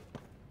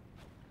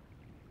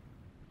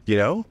 You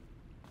know?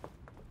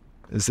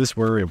 Is this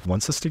where it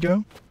wants us to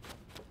go?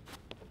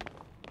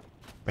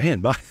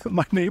 Man,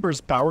 my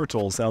neighbor's power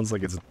tool sounds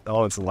like it's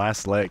on its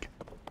last leg.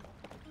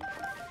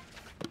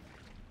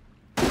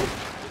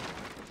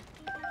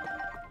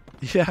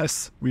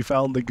 Yes, we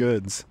found the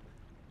goods.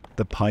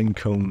 The pine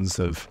cones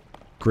of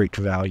great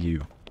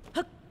value.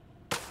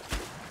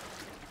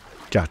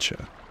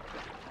 Gotcha.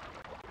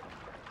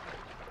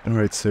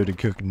 Alright, so to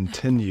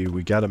continue,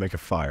 we gotta make a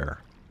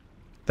fire.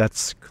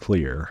 That's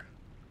clear.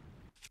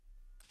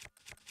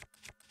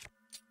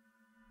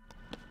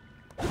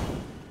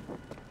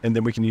 And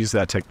then we can use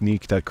that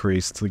technique that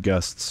creates the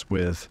gusts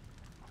with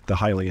the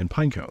Hylian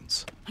pine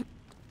cones.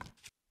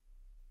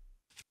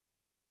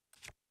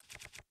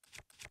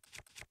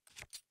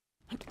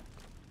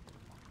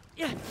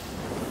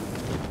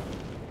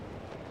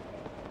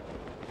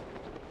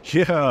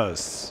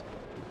 Yes!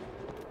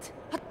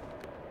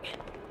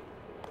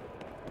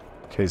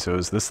 Okay, so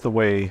is this the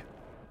way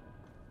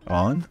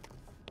on?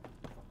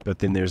 But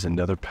then there's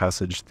another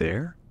passage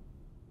there?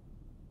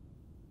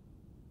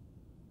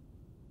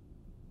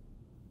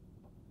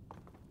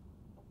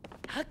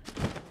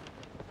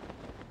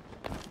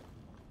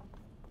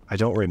 I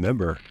don't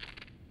remember.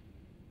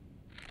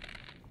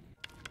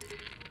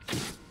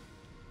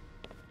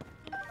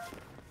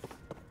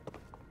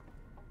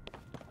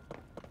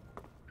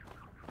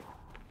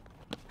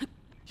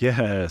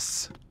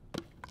 Yes.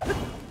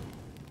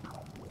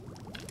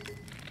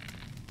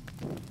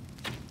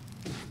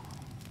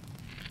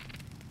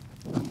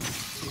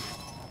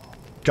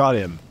 Got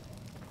him.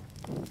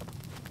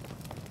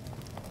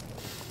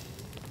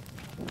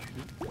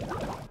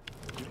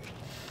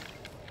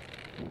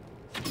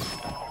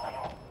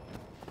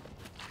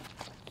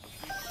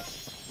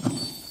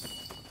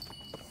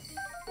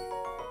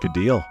 Good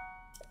deal.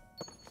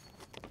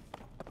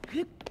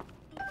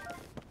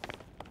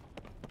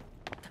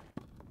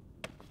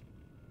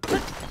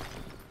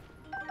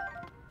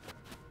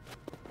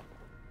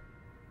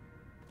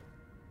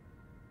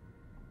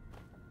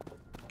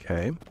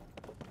 Okay.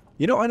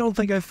 You know, I don't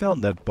think I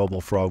found that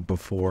bubble frog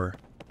before.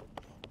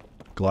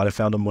 Glad I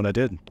found him when I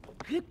did.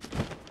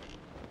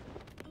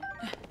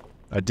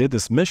 I did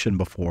this mission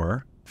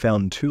before,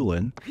 found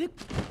Tulin.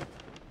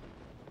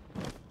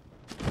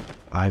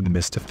 I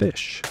missed a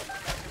fish.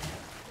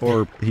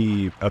 Or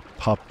he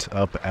popped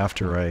up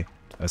after I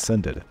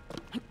ascended.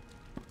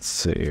 Let's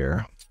see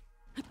here.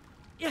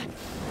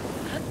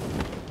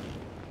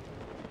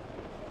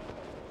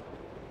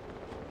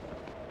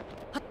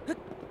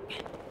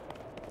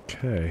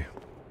 Okay.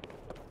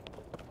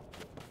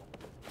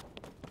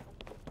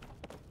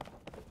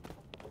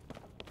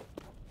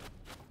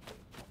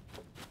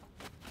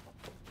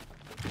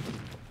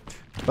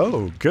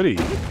 Oh, goody.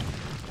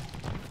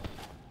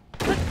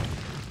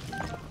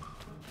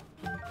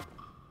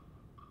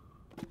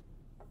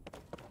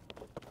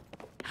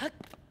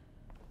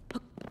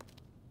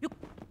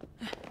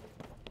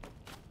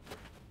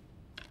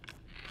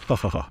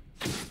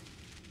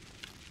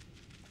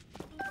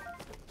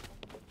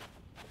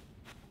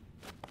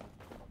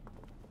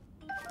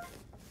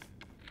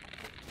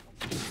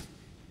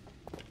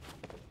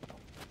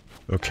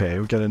 Okay,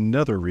 we got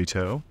another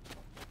Rito.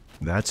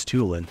 That's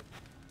Tulin.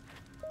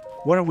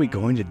 What are we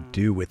going to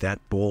do with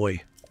that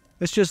boy?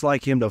 It's just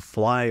like him to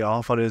fly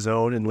off on his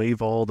own and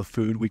leave all the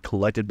food we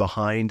collected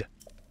behind.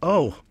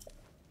 Oh.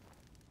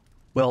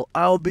 Well,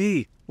 I'll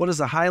be. What is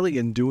a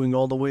Hylian doing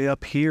all the way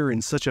up here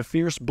in such a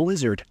fierce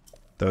blizzard?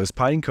 Those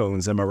pine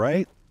cones, am I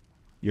right?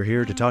 You're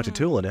here to talk to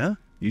Tulin, huh?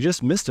 You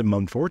just missed him,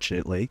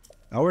 unfortunately.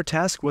 Our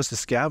task was to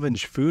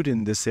scavenge food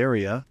in this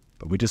area,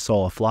 but we just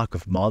saw a flock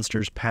of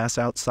monsters pass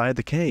outside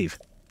the cave.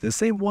 The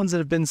same ones that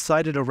have been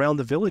sighted around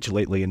the village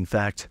lately, in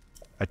fact.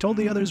 I told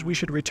the others we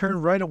should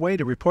return right away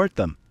to report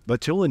them,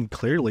 but Tulin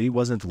clearly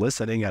wasn't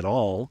listening at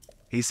all.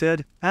 He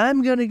said,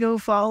 "I'm gonna go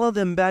follow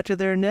them back to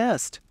their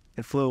nest,"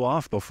 and flew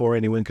off before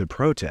anyone could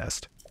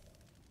protest.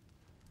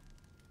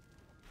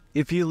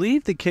 If you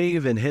leave the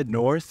cave and head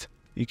north,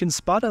 you can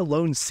spot a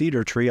lone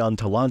cedar tree on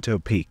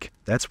Talanto Peak.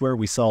 That's where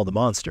we saw the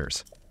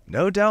monsters.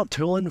 No doubt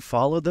Tulin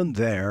followed them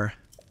there.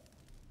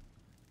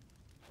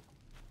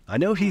 I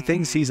know he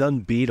thinks he's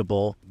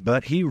unbeatable,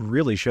 but he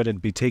really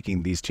shouldn't be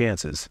taking these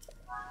chances.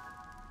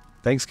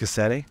 Thanks,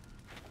 Gesane.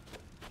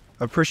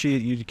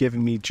 Appreciate you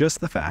giving me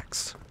just the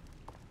facts.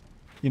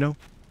 You know,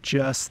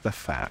 just the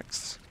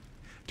facts.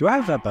 Do I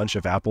have a bunch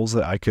of apples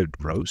that I could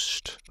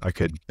roast? I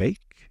could bake?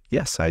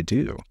 Yes, I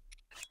do.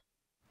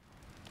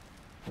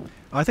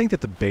 I think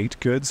that the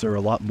baked goods are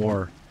a lot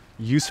more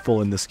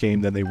useful in this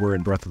game than they were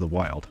in Breath of the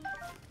Wild.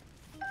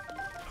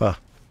 Huh.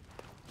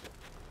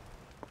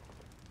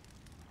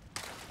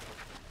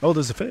 Oh,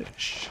 there's a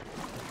fish.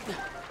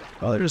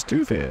 Oh, there's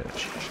 2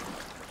 fish.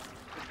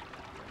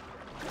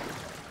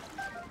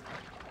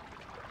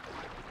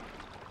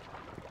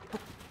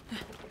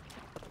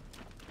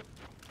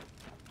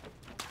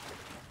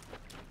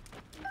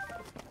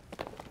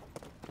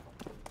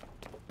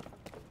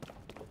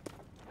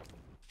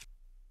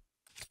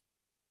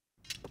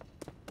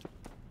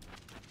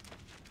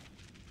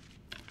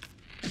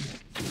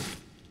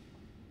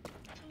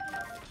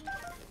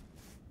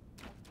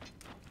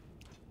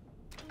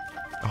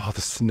 Oh,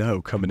 the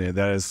snow coming in.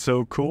 That is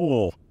so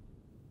cool.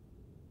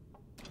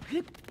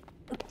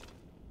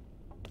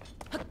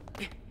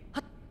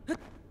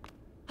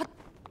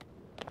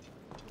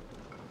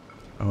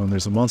 Oh, and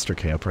there's a monster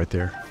camp right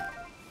there.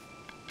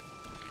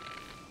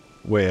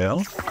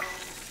 Well.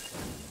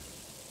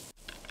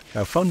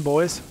 Have fun,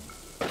 boys.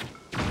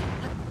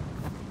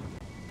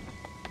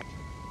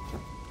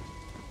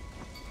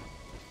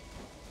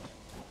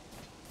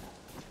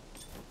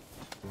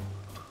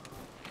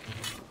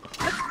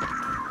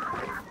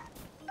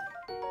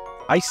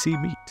 Icy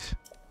meat.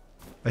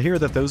 I hear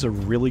that those are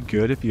really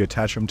good if you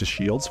attach them to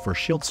shields for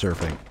shield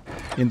surfing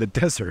in the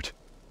desert.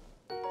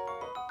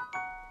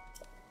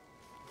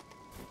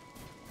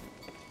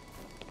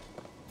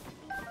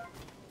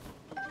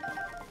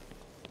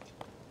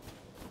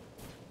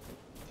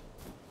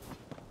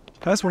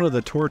 That's one of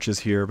the torches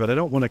here, but I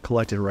don't want to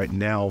collect it right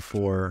now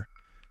for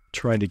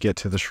trying to get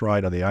to the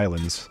shrine on the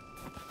islands.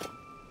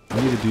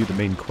 I need to do the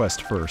main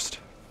quest first.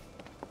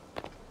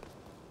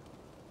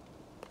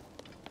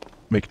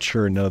 Make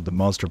sure none of the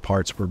monster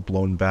parts were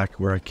blown back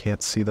where I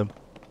can't see them.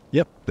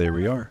 Yep, there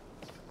we are.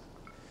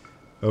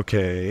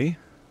 Okay.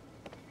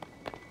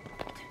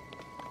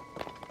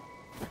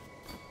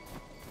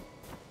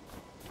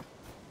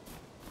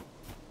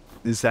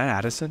 Is that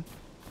Addison?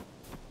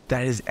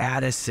 That is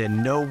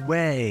Addison. No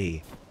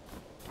way.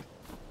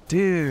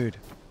 Dude.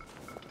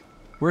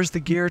 Where's the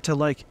gear to,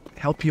 like,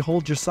 help you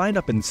hold your sign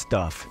up and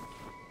stuff?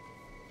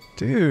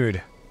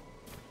 Dude.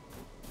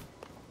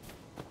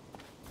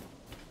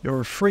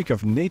 You're a freak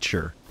of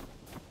nature.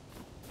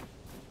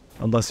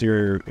 Unless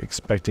you're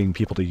expecting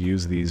people to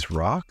use these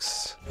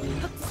rocks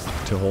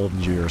to hold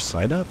your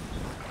sign up.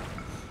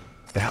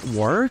 That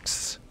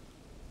works?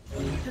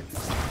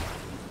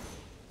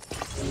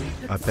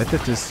 I bet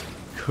that this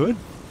could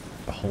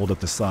hold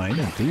up the sign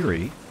in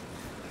theory.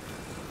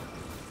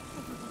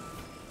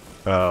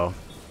 Oh.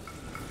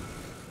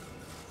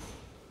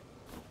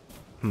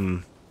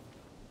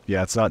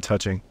 Yeah, it's not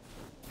touching.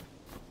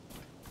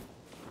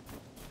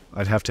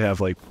 I'd have to have,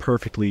 like,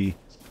 perfectly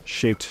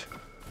shaped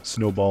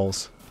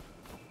snowballs.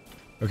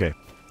 Okay,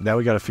 now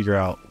we gotta figure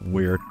out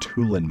where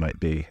Tulin might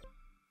be.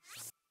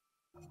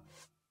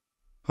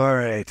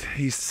 Alright,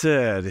 he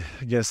said,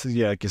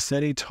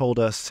 Gesane told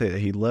us that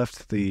he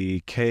left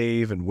the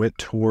cave and went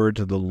toward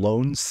the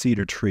lone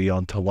cedar tree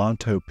on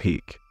Talanto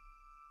Peak.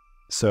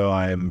 So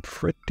I'm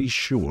pretty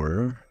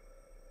sure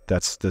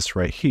that's this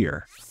right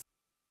here.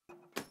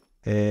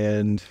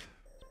 And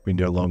we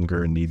no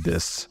longer need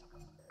this.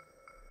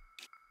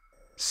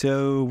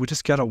 So we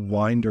just gotta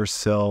wind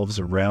ourselves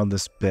around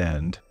this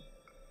bend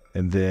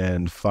and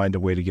then find a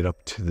way to get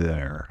up to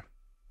there.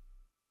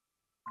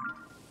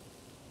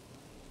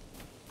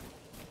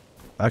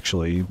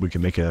 Actually, we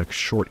can make a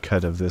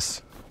shortcut of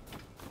this.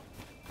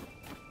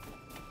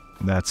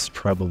 That's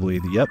probably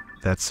the, yep,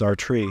 that's our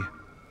tree.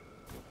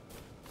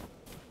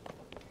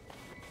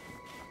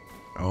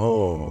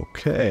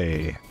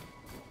 Okay.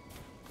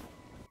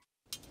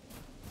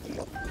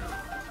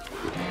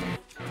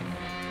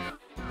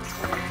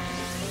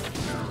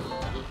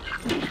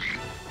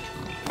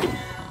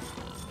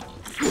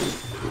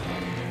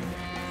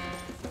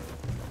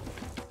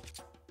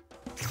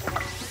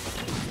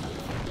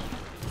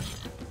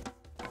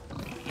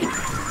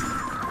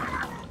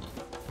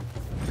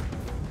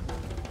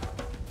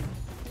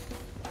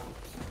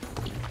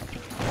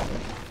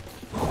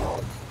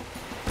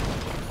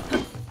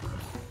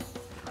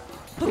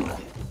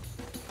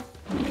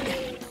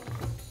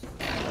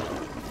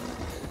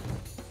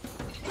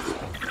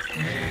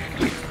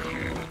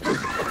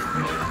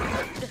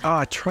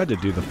 Ah, I tried to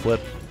do the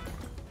flip.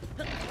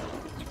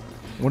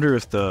 Wonder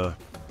if the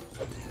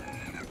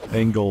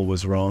angle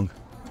was wrong.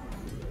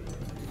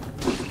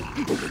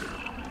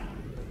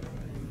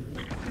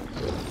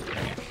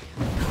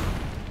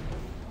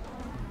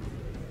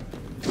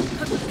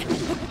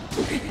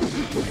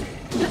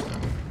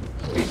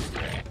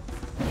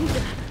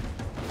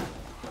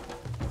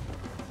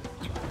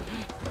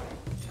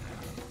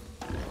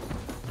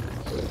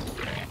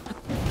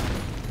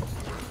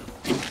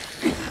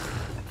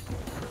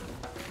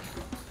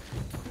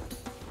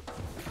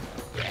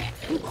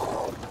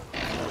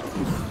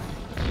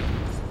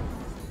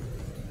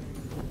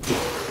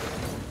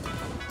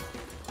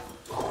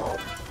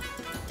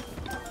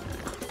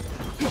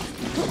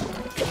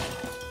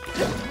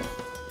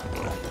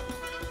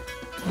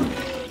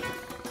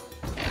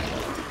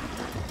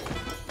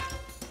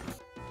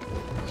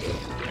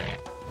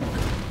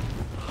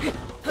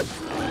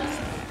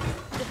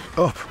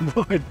 Oh,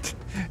 what?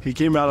 He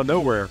came out of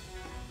nowhere.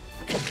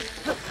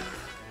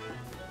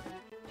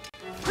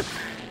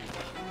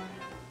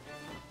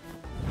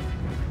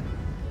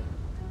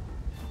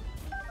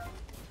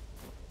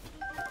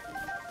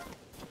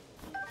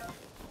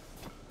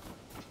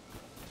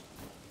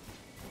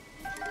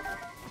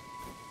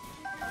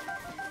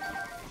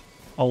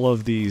 All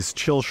of these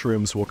chill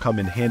shrooms will come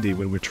in handy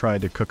when we're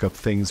trying to cook up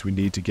things we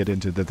need to get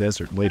into the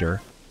desert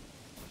later.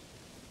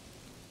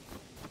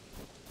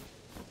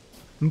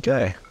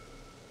 Okay.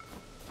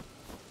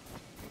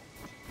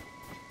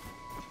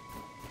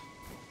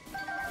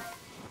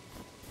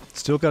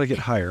 Still gotta get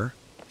higher.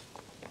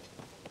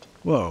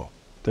 Whoa,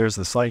 there's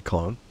the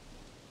cyclone.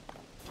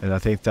 And I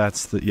think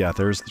that's the... yeah,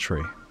 there's the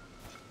tree.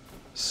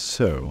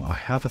 So, I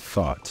have a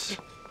thought.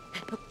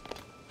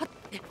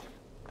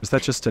 Is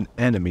that just an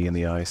enemy in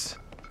the ice?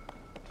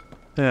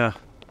 Yeah,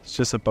 it's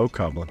just a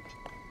bokoblin.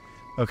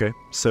 Okay,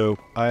 so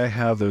I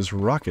have those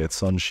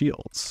rockets on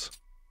shields.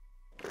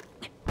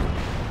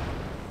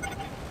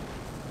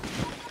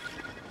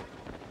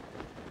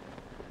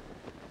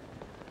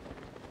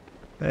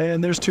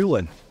 And there's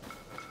Tulin.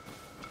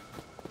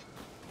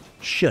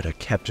 Should have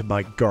kept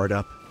my guard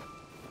up.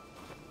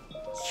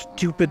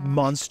 Stupid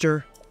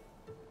monster.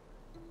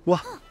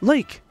 Well,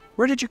 Link,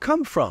 where did you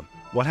come from?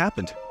 What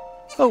happened?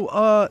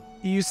 Oh,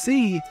 you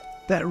see,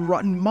 that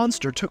rotten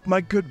monster took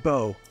my good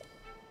bow.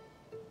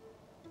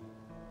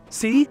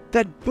 See?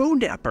 That bow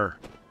napper.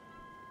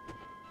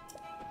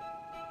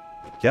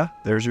 Yeah,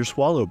 there's your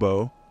swallow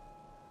bow.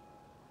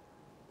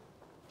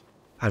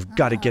 I've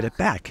got to get it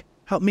back.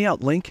 Help me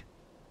out, Link.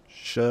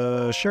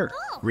 Sure.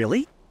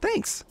 Really?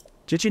 Thanks.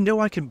 Did you know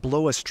I can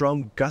blow a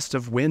strong gust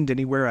of wind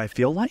anywhere I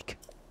feel like?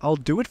 I'll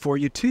do it for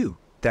you too.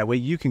 That way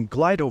you can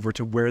glide over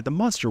to where the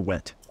monster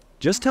went.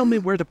 Just tell me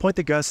where to point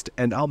the gust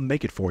and I'll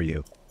make it for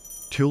you.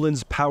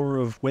 Tulin's power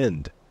of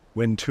wind.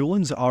 When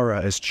Tulin's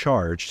aura is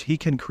charged, he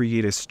can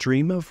create a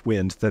stream of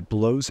wind that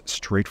blows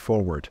straight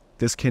forward.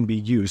 This can be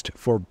used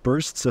for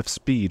bursts of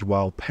speed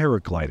while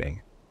paragliding.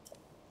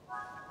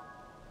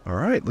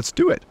 Alright, let's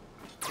do it.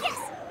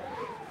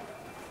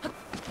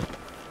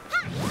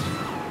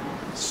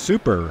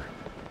 Super.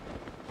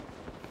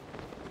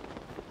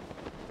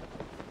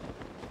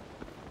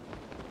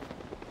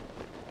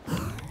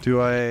 Do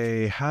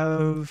I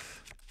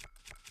have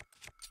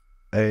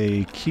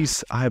a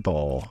Keese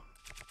eyeball?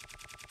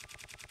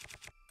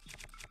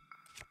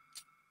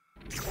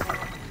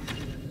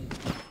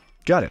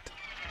 Got it.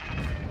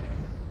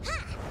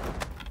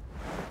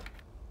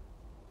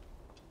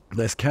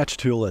 Let's catch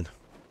Tulin.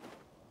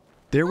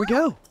 There we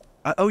go.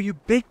 I owe you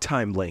big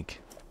time, Link.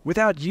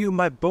 Without you,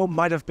 my bow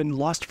might have been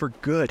lost for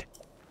good.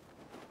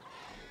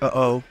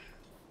 Uh-oh.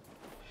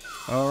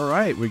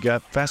 Alright, we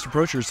got fast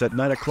approachers at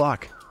 9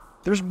 o'clock.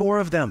 There's more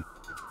of them.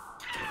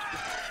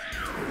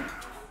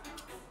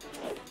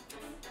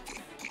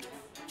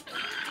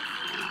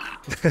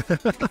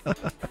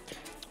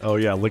 Oh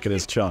yeah, look at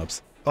his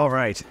chops.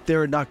 Alright,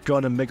 they're not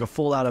gonna make a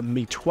fool out of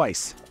me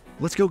twice.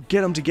 Let's go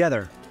get them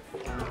together.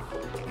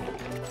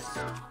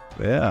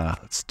 Yeah,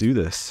 let's do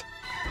this.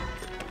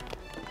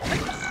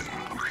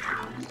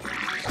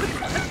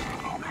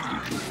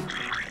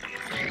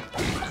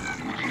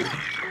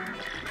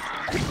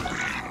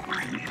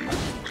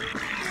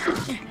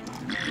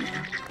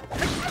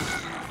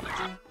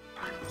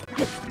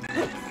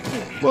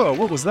 Whoa,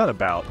 what was that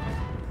about?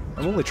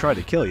 I'm only trying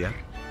to kill you.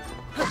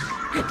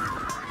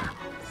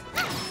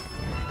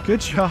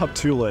 Good job,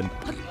 Tulin.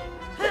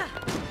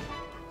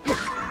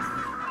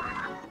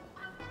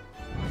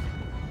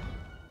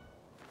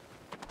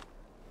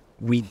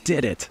 We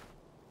did it.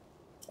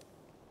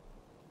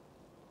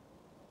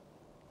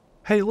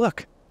 Hey,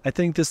 look. I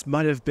think this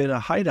might have been a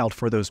hideout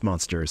for those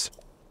monsters.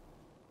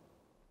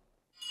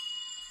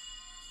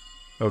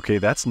 Okay,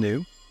 that's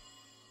new.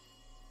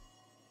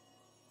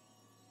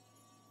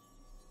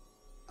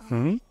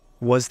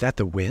 Was that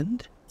the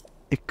wind?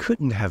 It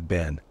couldn't have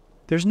been.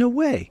 There's no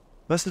way.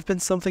 Must have been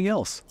something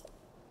else.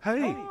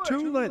 Hey,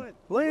 Tulin!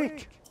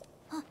 Link!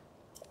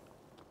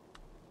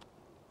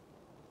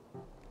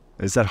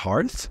 Is that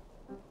Harth?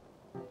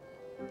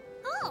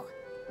 Oh.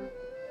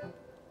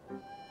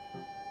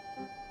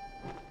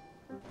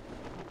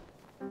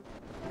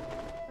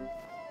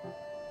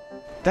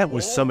 That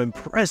was some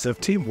impressive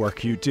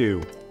teamwork you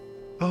do.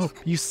 Oh,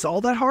 you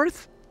saw that,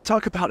 Harth?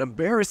 Talk about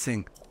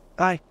embarrassing.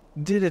 I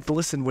didn't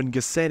listen when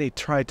Gesane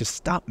tried to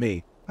stop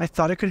me. I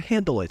thought I could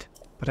handle it,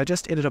 but I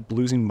just ended up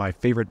losing my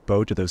favorite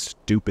bow to those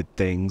stupid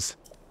things.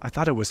 I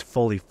thought it was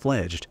fully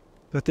fledged,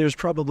 but there's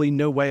probably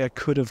no way I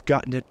could have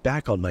gotten it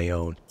back on my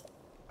own.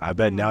 I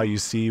bet now you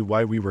see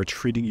why we were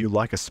treating you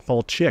like a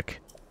small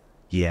chick.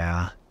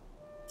 Yeah,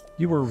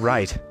 you were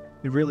right.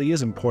 It really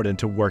is important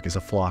to work as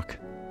a flock.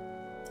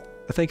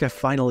 I think I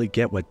finally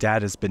get what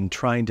Dad has been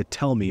trying to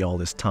tell me all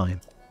this time.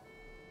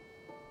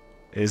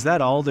 Is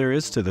that all there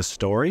is to the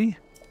story?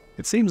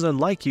 It seems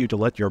unlike you to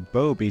let your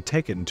bow be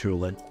taken,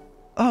 Tulin.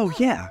 Oh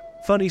yeah,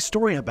 funny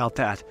story about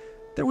that.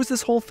 There was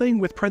this whole thing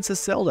with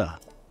Princess Zelda.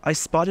 I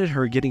spotted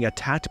her getting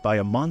attacked by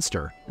a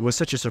monster. It was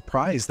such a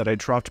surprise that I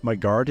dropped my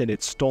guard and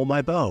it stole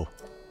my bow.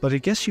 But I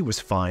guess she was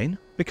fine,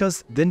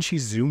 because then she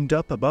zoomed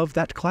up above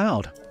that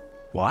cloud.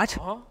 What?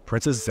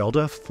 Princess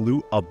Zelda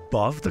flew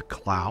above the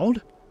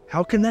cloud?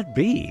 How can that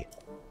be?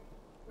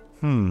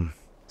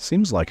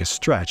 Seems like a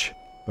stretch,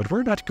 but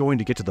we're not going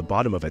to get to the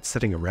bottom of it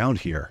sitting around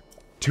here.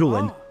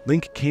 Tulin,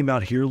 Link came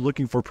out here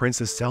looking for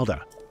Princess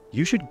Zelda.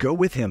 You should go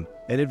with him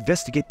and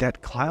investigate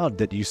that cloud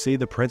that you say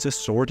the princess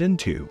soared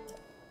into.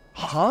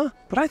 Huh?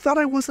 But I thought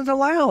I wasn't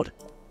allowed.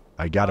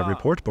 I got a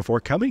report before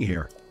coming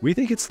here. We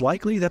think it's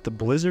likely that the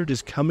blizzard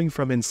is coming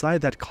from inside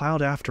that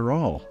cloud after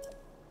all.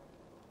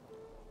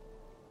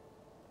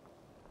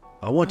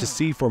 I want to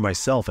see for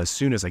myself as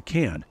soon as I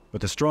can,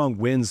 but the strong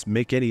winds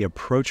make any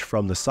approach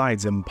from the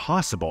sides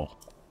impossible.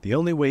 The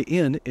only way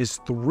in is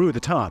through the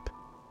top.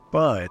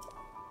 But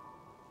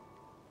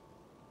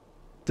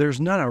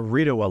there's not a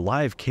Rito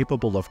alive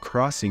capable of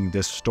crossing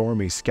this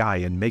stormy sky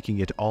and making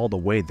it all the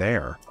way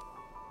there.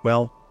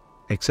 Well,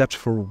 except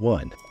for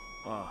one.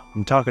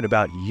 I'm talking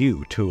about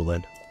you,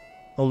 Tulin.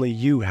 Only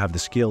you have the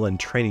skill and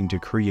training to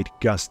create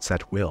gusts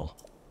at will.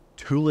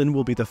 Tulin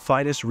will be the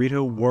finest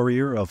Rito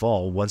warrior of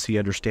all once he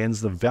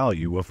understands the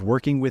value of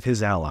working with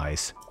his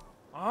allies.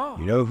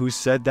 You know who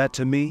said that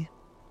to me?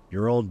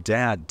 Your old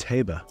dad,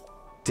 Teba.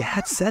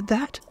 Dad said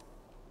that?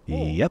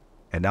 Yep,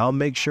 and I'll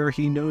make sure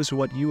he knows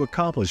what you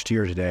accomplished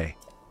here today.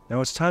 Now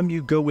it's time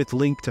you go with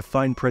Link to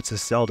find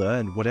Princess Zelda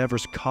and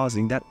whatever's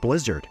causing that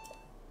blizzard.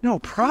 No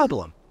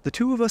problem. The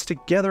two of us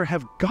together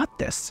have got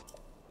this.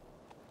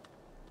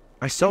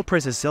 I saw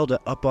Princess Zelda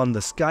up on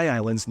the Sky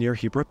Islands near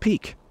Hebra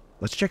Peak.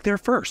 Let's check there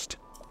first.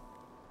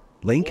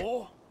 Link,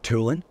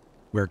 Tulin,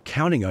 we're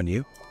counting on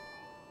you.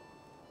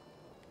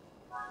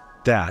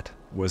 That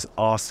was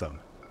awesome.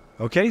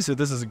 Okay, so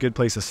this is a good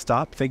place to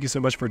stop. Thank you so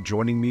much for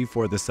joining me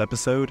for this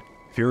episode.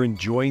 If you're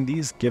enjoying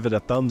these, give it a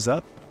thumbs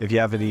up. If you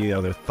have any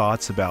other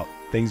thoughts about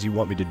things you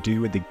want me to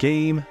do in the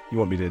game, you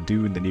want me to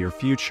do in the near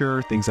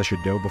future, things I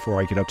should know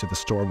before I get up to the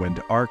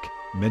Stormwind Arc,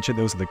 mention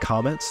those in the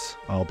comments.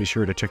 I'll be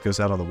sure to check those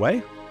out on the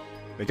way.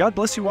 May God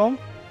bless you all,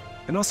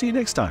 and I'll see you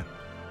next time.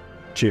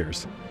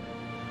 Cheers.